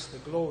grace, the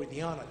glory,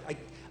 the honor.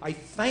 I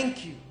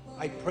thank you.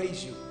 I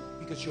praise you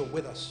because you're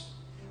with us.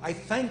 I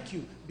thank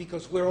you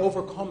because we're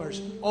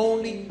overcomers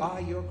only by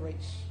your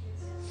grace.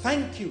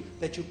 Thank you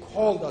that you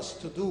called us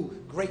to do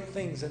great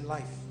things in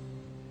life.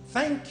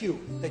 Thank you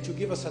that you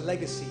give us a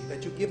legacy,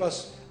 that you give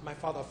us, my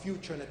Father, a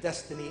future and a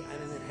destiny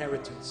and an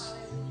inheritance.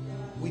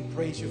 We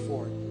praise you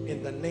for it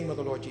in the name of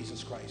the Lord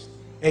Jesus Christ.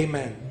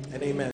 Amen and amen.